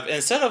have,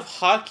 instead of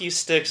hockey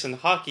sticks and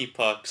hockey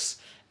pucks,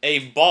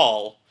 a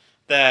ball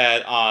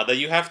that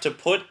you have to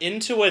put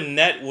into a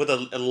net with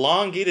an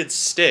elongated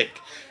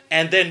stick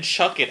and then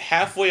chuck it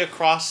halfway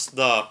across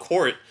the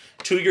court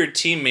to your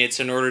teammates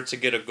in order to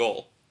get a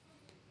goal.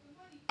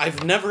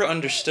 I've never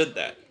understood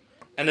that.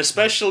 And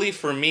especially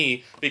for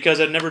me, because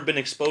I've never been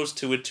exposed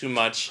to it too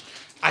much,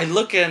 I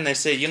look at it and I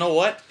say, you know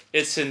what?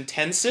 It's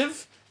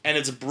intensive and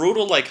it's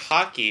brutal like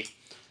hockey.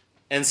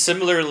 And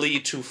similarly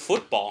to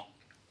football,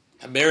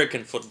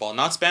 American football,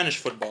 not Spanish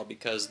football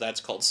because that's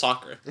called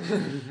soccer.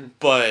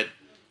 But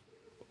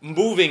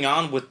moving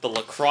on with the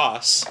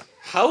lacrosse,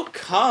 how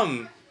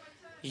come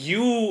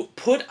you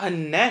put a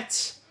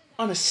net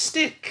on a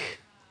stick?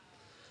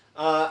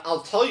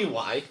 I'll tell you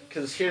why,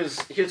 because here's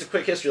a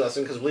quick history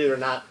lesson, because believe it or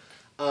not,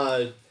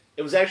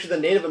 it was actually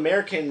the Native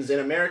Americans in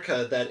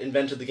America that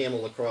invented the game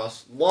of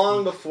lacrosse,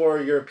 long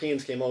before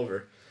Europeans came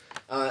over.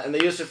 And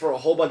they used it for a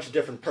whole bunch of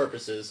different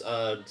purposes,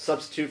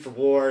 substitute for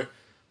war,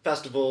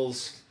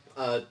 festivals,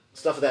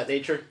 stuff of that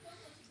nature.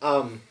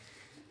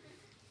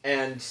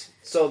 And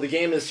so the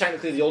game is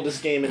technically the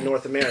oldest game in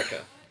North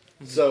America.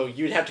 So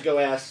you'd have to go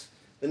ask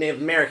the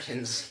Native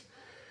Americans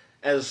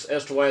as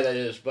to why that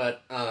is,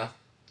 but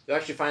you'll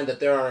actually find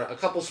that there are a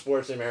couple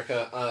sports in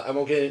America. I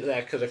won't get into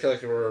that because I feel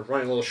like we're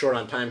running a little short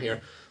on time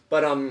here.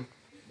 But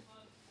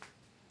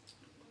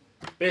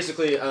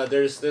basically,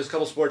 there's a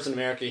couple sports in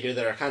America here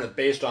that are kind of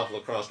based off of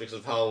lacrosse because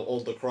of how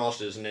old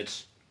lacrosse is and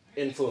its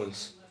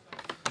influence.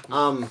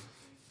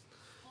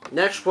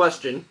 Next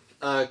question.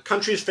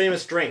 Country's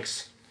famous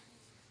drinks.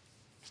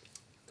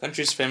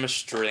 Country's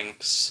famous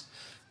drinks.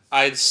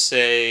 I'd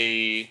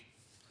say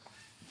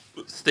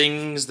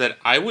things that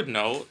I would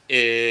know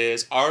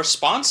is our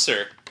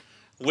sponsor,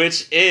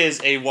 which is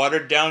a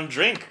watered down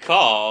drink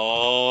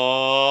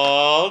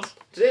called...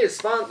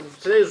 One of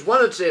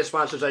today's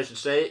sponsors, I should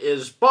say,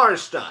 is Bar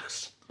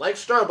Stucks. Like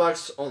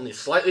Starbucks, only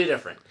slightly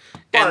different.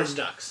 Bar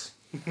Stucks.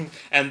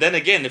 And then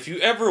again, if you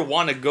ever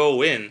want to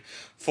go in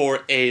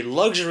for a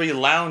luxury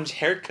lounge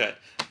haircut,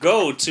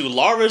 go to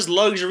Laura's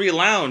Luxury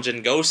Lounge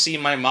and go see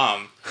my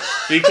mom.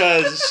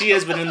 Because she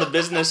has been in the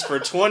business for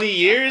 20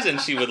 years and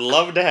she would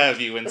love to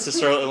have you in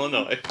Cicero,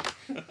 Illinois.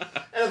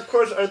 And of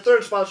course, our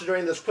third sponsor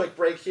during this quick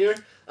break here,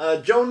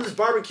 Jones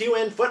Barbecue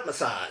and Foot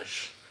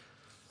Massage.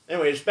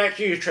 Anyways, back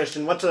to you,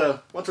 Tristan. What's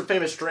a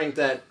famous drink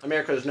that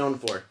America is known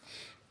for?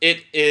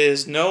 It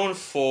is known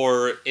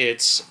for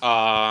its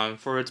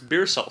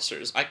beer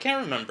seltzers. I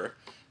can't remember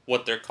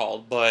what they're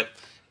called, but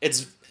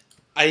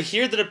I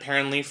hear that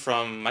apparently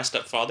from my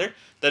stepfather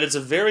that it's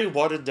a very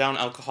watered down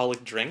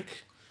alcoholic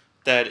drink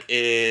that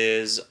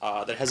has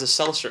a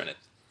seltzer in it,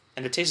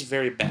 and it tastes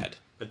very bad.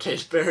 It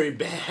tastes very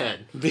bad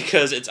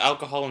because it's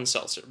alcohol and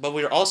seltzer. But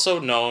we're also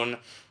known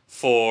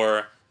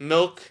for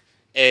milk,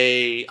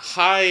 a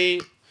high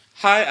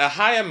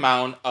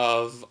amount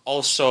of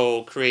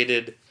also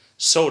created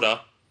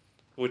soda,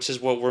 which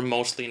is what we're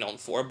mostly known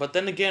for. But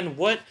then again,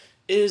 what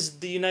is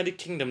the United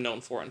Kingdom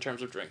known for in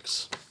terms of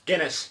drinks?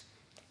 Guinness.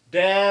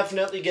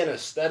 Definitely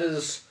Guinness. That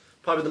is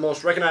probably the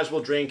most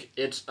recognizable drink.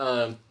 It's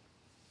a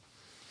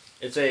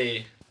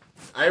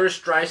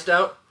Irish dry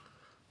stout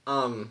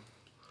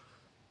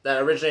that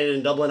originated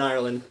in Dublin,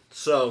 Ireland.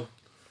 So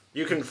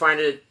you can find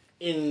it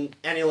in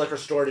any liquor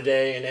store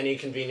today, in any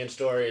convenience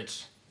store.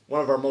 It's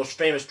one of our most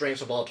famous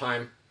drinks of all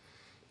time.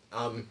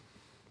 I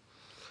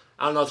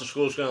don't know if the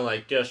school's going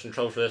to get us in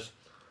trouble for this.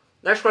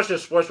 Next question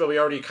is sports, but we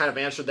already kind of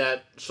answered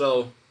that.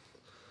 So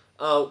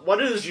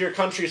what is your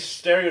country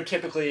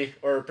stereotypically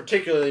or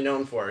particularly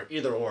known for?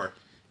 Either or.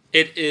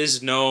 It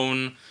is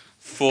known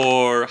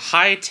for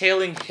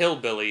hightailing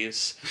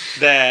hillbillies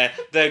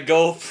that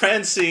go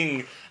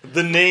prancing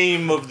the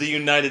name of the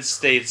United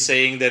States,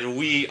 saying that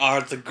we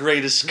are the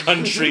greatest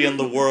country in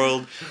the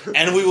world,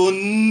 and we will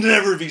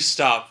never be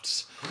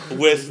stopped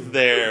with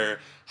their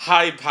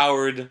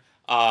high-powered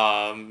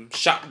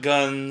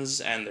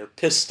shotguns and their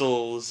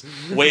pistols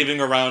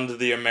waving around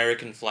the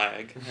American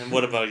flag. And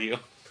what about you?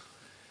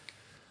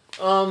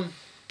 Kind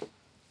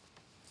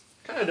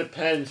of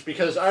depends,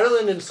 because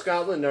Ireland and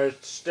Scotland are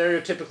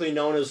stereotypically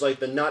known as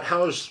the nut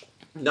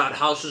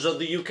houses of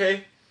the UK.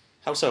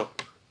 How so?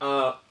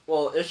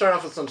 Well, it started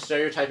off with some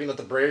stereotyping that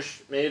the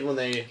British made when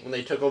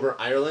they took over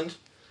Ireland,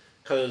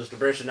 because the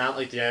British did not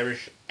like the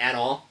Irish at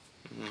all,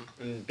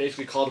 and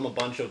basically called them a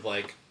bunch of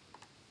like,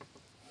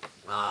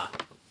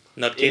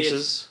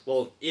 nutcases.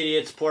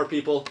 Idiots, poor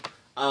people.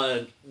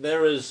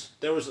 There was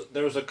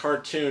a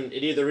cartoon.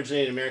 It either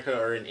originated in America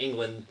or in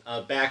England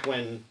back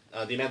when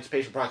the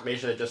Emancipation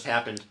Proclamation had just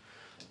happened.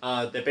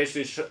 That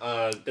basically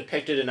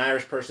depicted an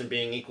Irish person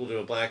being equal to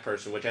a black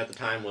person, which at the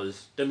time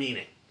was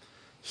demeaning.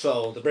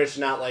 So the British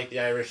did not like the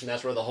Irish, and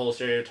that's where the whole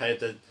stereotype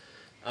that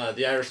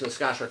the Irish and the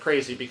Scotch are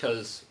crazy,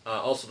 because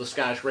also the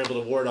Scotch were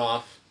able to ward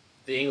off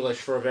the English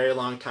for a very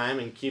long time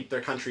and keep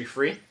their country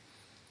free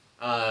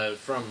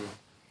from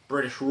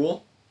British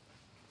rule.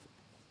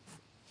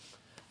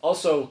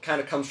 Also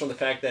kind of comes from the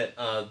fact that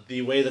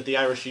the way that the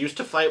Irish used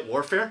to fight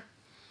warfare,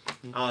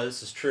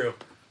 this is true.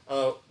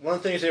 One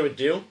of the things they would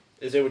do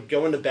is they would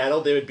go into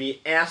battle, they would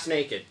be ass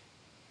naked.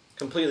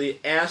 Completely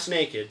ass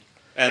naked.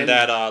 And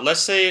that, let's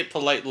say it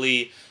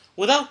politely,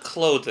 without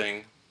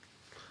clothing.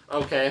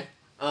 Okay.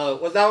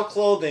 Without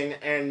clothing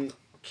and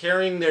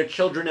carrying their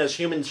children as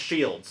human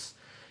shields.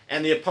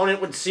 And the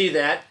opponent would see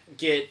that,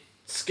 get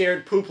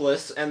scared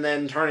poopless, and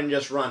then turn and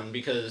just run,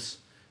 because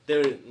they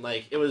were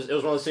like, it was one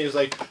of those things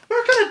like,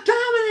 we're gonna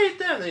dominate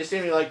them! And they see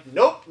me like,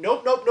 nope,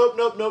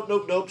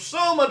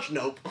 so much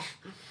nope.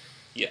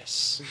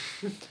 Yes.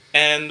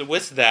 And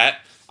with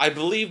that, I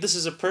believe this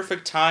is a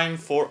perfect time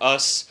for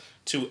us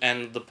to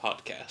end the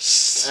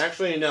podcast.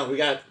 Actually, no, we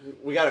got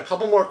a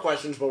couple more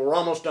questions, but we're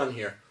almost done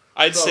here.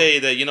 I'd say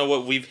that, you know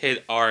what, we've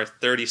hit our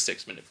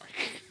 36-minute mark.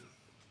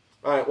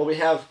 Alright, well we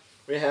have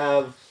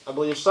I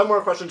believe 7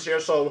 more questions here,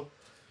 so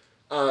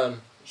we'll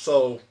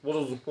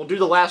do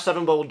the last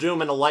 7, but we'll do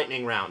them in a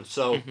lightning round.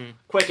 So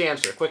quick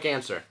answer.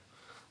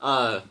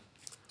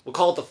 We'll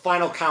call it the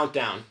final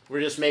countdown.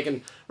 We're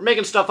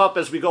making stuff up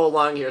as we go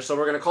along here, so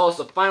we're gonna call this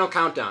the final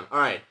countdown.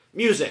 Alright.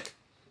 Music.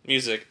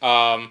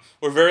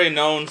 We're very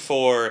known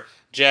for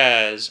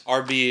jazz,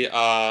 R&B,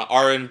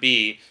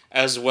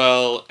 as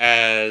well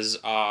as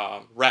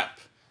rap,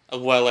 as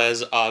well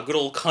as good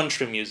old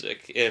country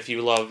music, if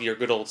you love your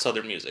good old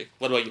southern music.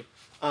 What about you?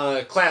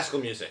 Classical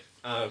music.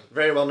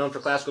 Very well known for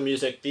classical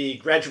music. The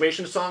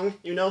graduation song,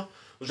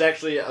 was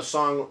actually a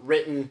song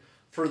written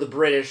for the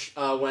British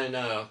when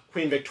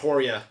Queen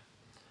Victoria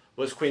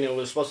was queen. It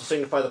was supposed to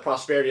signify the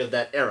prosperity of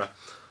that era.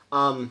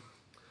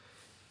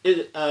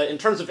 In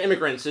terms of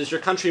immigrants, is your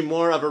country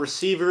more of a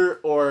receiver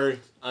or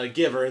a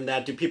giver, in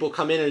that do people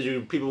come in or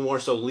do people more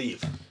so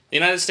leave? The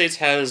United States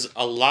has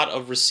a lot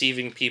of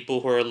receiving people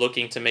who are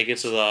looking to make it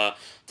to the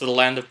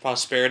land of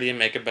prosperity and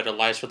make a better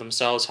life for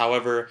themselves.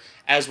 However,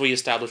 as we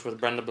established with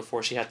Brenda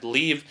before she had to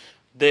leave,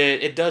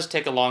 it does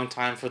take a long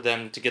time for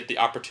them to get the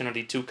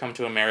opportunity to come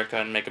to America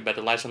and make a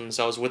better life for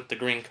themselves with the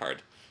green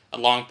card. A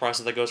long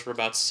process that goes for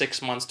about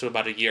 6 months to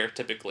about a year,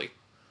 typically.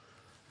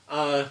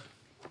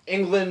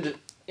 England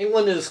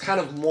is kind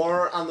of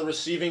more on the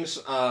receiving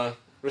side,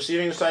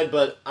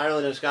 but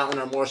Ireland and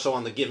Scotland are more so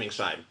on the giving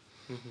side.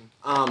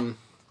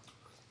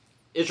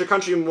 Is your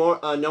country more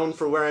known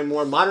for wearing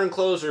more modern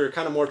clothes or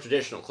kind of more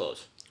traditional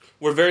clothes?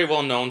 We're very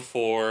well known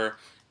for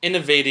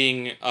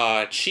innovating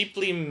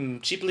cheaply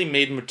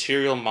made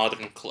material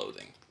modern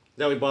clothing.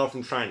 That we bought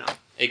from China.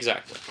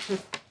 Exactly.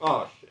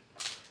 Oh, shit.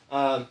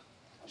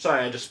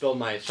 Sorry, I just spilled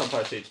my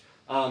sunflower seeds.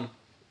 The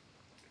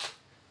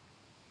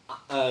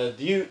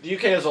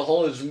UK as a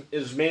whole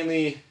is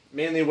mainly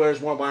wears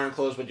more modern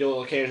clothes, but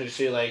you'll occasionally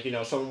see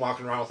someone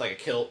walking around with like a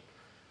kilt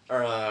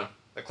or a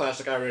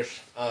classic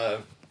Irish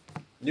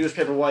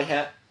newspaper white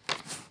hat,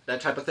 that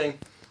type of thing.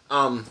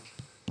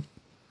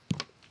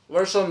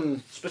 What are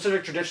some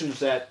specific traditions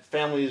that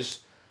families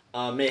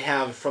may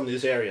have from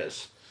these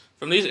areas?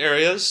 From these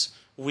areas,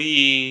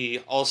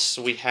 we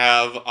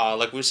have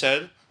like we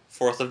said,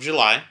 4th of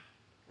July.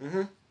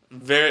 Mm-hmm.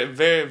 Very,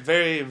 very,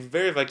 very,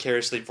 very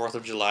vicariously 4th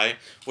of July.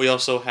 We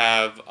also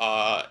have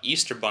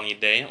Easter Bunny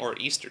Day, or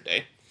Easter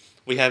Day.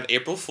 We have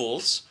April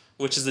Fools,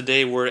 which is the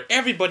day where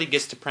everybody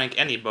gets to prank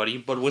anybody,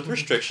 but with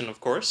restriction,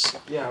 of course.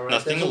 Yeah, right.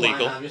 Nothing There's a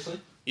illegal. line,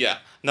 obviously. Yeah,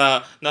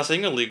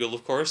 nothing illegal,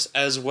 of course,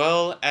 as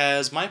well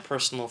as my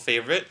personal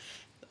favorites,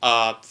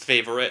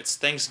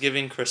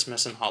 Thanksgiving,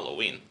 Christmas, and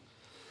Halloween.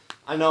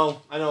 I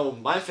know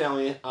my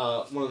family,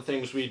 one of the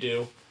things we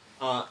do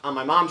on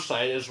my mom's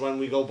side is when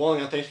we go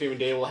bowling on Thanksgiving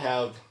Day, we'll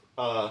have,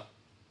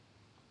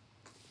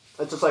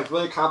 it's just like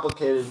really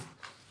complicated,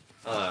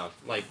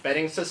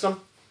 betting system,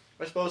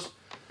 I suppose,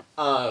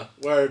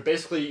 where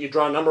basically you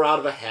draw a number out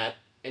of a hat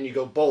and you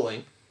go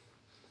bowling.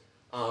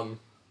 I'm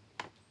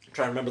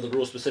trying to remember the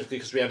rules specifically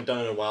because we haven't done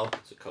it in a while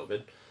because of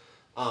COVID.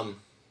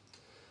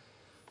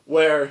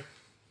 Where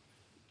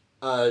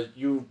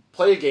you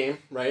play a game,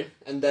 right?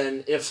 And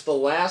then if the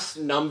last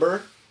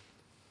number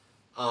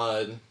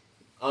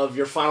of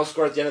your final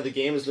score at the end of the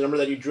game is the number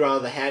that you drew out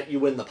of the hat, you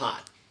win the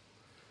pot.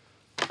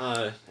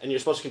 And you're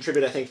supposed to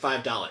contribute, I think,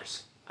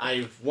 $5.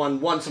 I've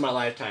won once in my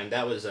lifetime.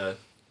 That was a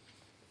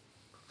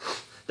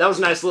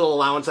nice little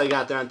allowance I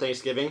got there on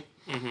Thanksgiving.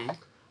 Mm-hmm.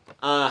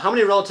 How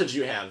many relatives do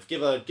you have?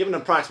 Give an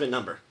approximate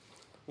number.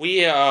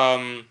 We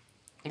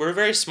we're a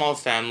very small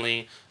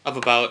family of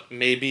about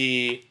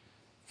maybe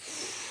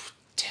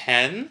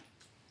 10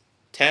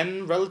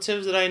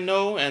 relatives that I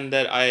know, and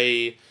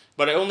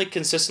but I only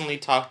consistently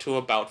talk to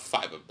about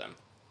 5 of them.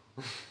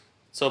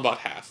 So about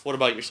half. What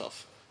about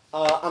yourself?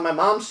 On my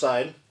mom's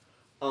side,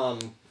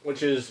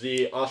 which is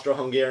the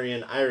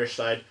Austro-Hungarian Irish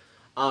side,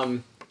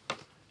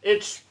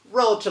 it's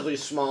relatively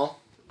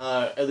small,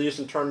 at least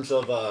in terms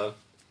of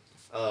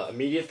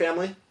immediate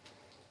family.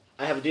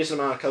 I have a decent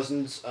amount of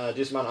cousins, a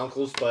decent amount of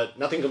uncles, but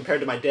nothing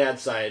compared to my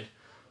dad's side,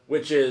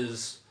 which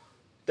is,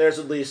 there's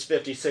at least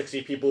 50,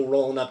 60 people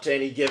rolling up to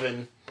any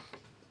given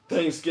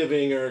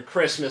Thanksgiving or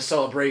Christmas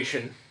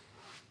celebration.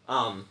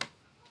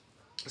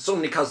 So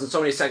many cousins, so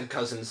many second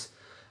cousins.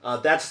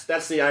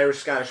 That's the Irish,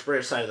 Scottish,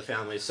 British side of the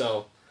family,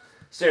 so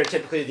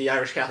stereotypically the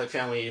Irish Catholic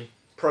family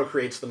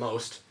procreates the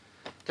most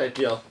type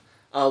deal.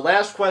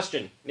 Last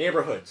question,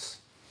 neighborhoods.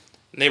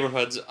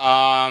 Neighborhoods.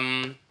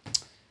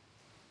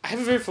 I have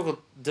a very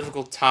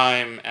difficult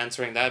time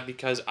answering that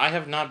because I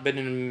have not been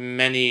in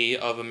many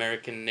of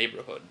American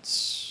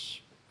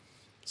neighborhoods.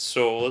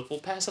 So we'll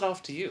pass it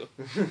off to you.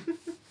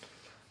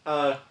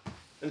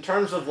 In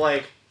terms of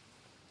like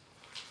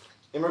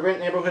immigrant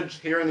neighborhoods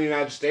here in the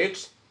United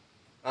States,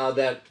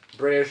 that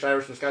British,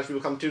 Irish, and Scottish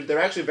people come to,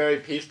 they're actually very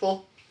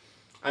peaceful.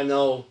 I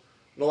know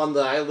the one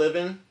that I live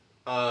in,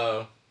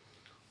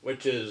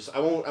 which is I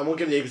won't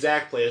give the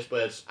exact place,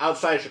 but it's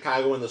outside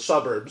Chicago in the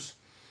suburbs.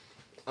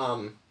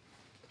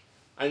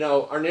 I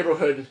know our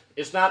neighborhood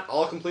is not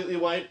all completely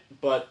white,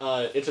 but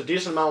it's a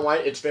decent amount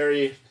white. It's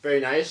very, very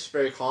nice,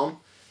 very calm.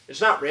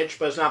 It's not rich,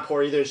 but it's not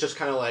poor either. It's just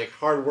kind of like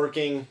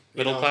hardworking.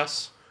 Middle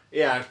class?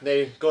 Yeah,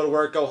 they go to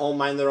work, go home,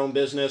 mind their own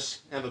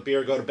business, have a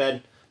beer, go to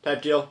bed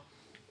type deal.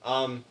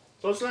 So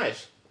it's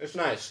nice. It's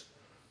nice.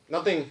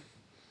 Nothing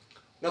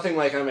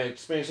like I'm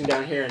experiencing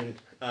down here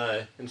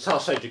in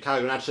Southside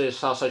Chicago. Not to say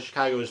Southside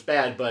Chicago is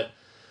bad, but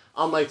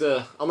unlike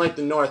the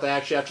North, I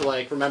actually have to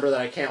like remember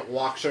that I can't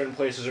walk certain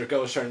places or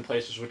go certain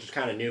places, which is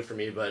kind of new for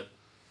me. But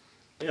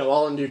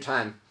all in due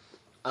time.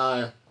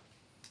 And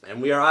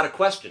we are out of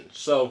questions.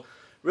 So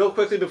real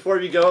quickly before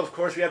you go, of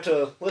course, we have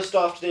to list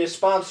off today's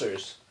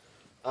sponsors.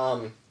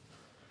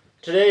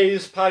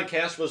 Today's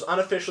podcast was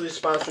unofficially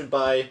sponsored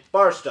by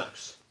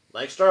Barstucks,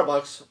 like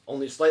Starbucks,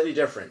 only slightly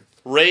different.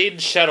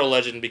 Raid Shadow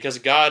Legend, because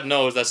God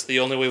knows that's the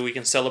only way we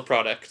can sell a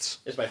product.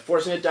 It's by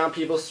forcing it down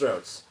people's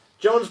throats.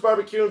 Jones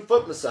Barbecue and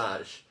Foot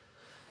Massage.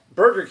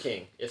 Burger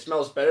King, it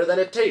smells better than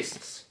it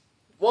tastes.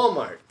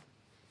 Walmart,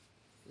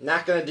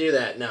 not gonna do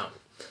that, no.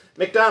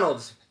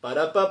 McDonald's,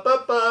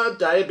 ba-da-ba-ba-ba,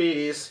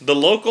 diabetes. The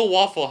local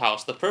Waffle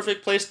House, the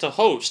perfect place to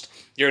host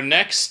your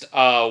next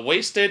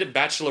wasted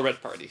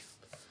bachelorette party.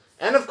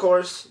 And of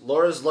course,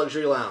 Laura's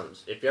Luxury Lounge.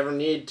 If you ever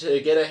need to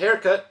get a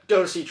haircut,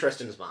 go see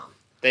Tristan's mom.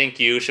 Thank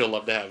you, she'll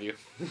love to have you.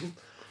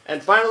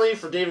 And finally,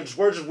 for David's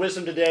words of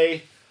wisdom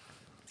today,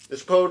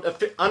 this quote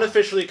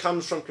unofficially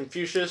comes from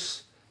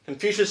Confucius.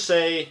 Confucius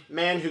say,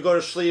 "Man who go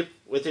to sleep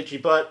with itchy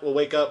butt will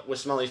wake up with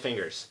smelly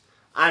fingers."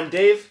 I'm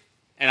Dave.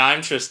 And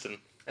I'm Tristan.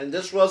 And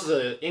this was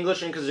the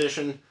English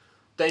Inquisition.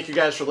 Thank you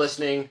guys for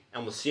listening,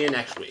 and we'll see you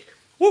next week.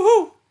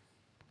 Woohoo!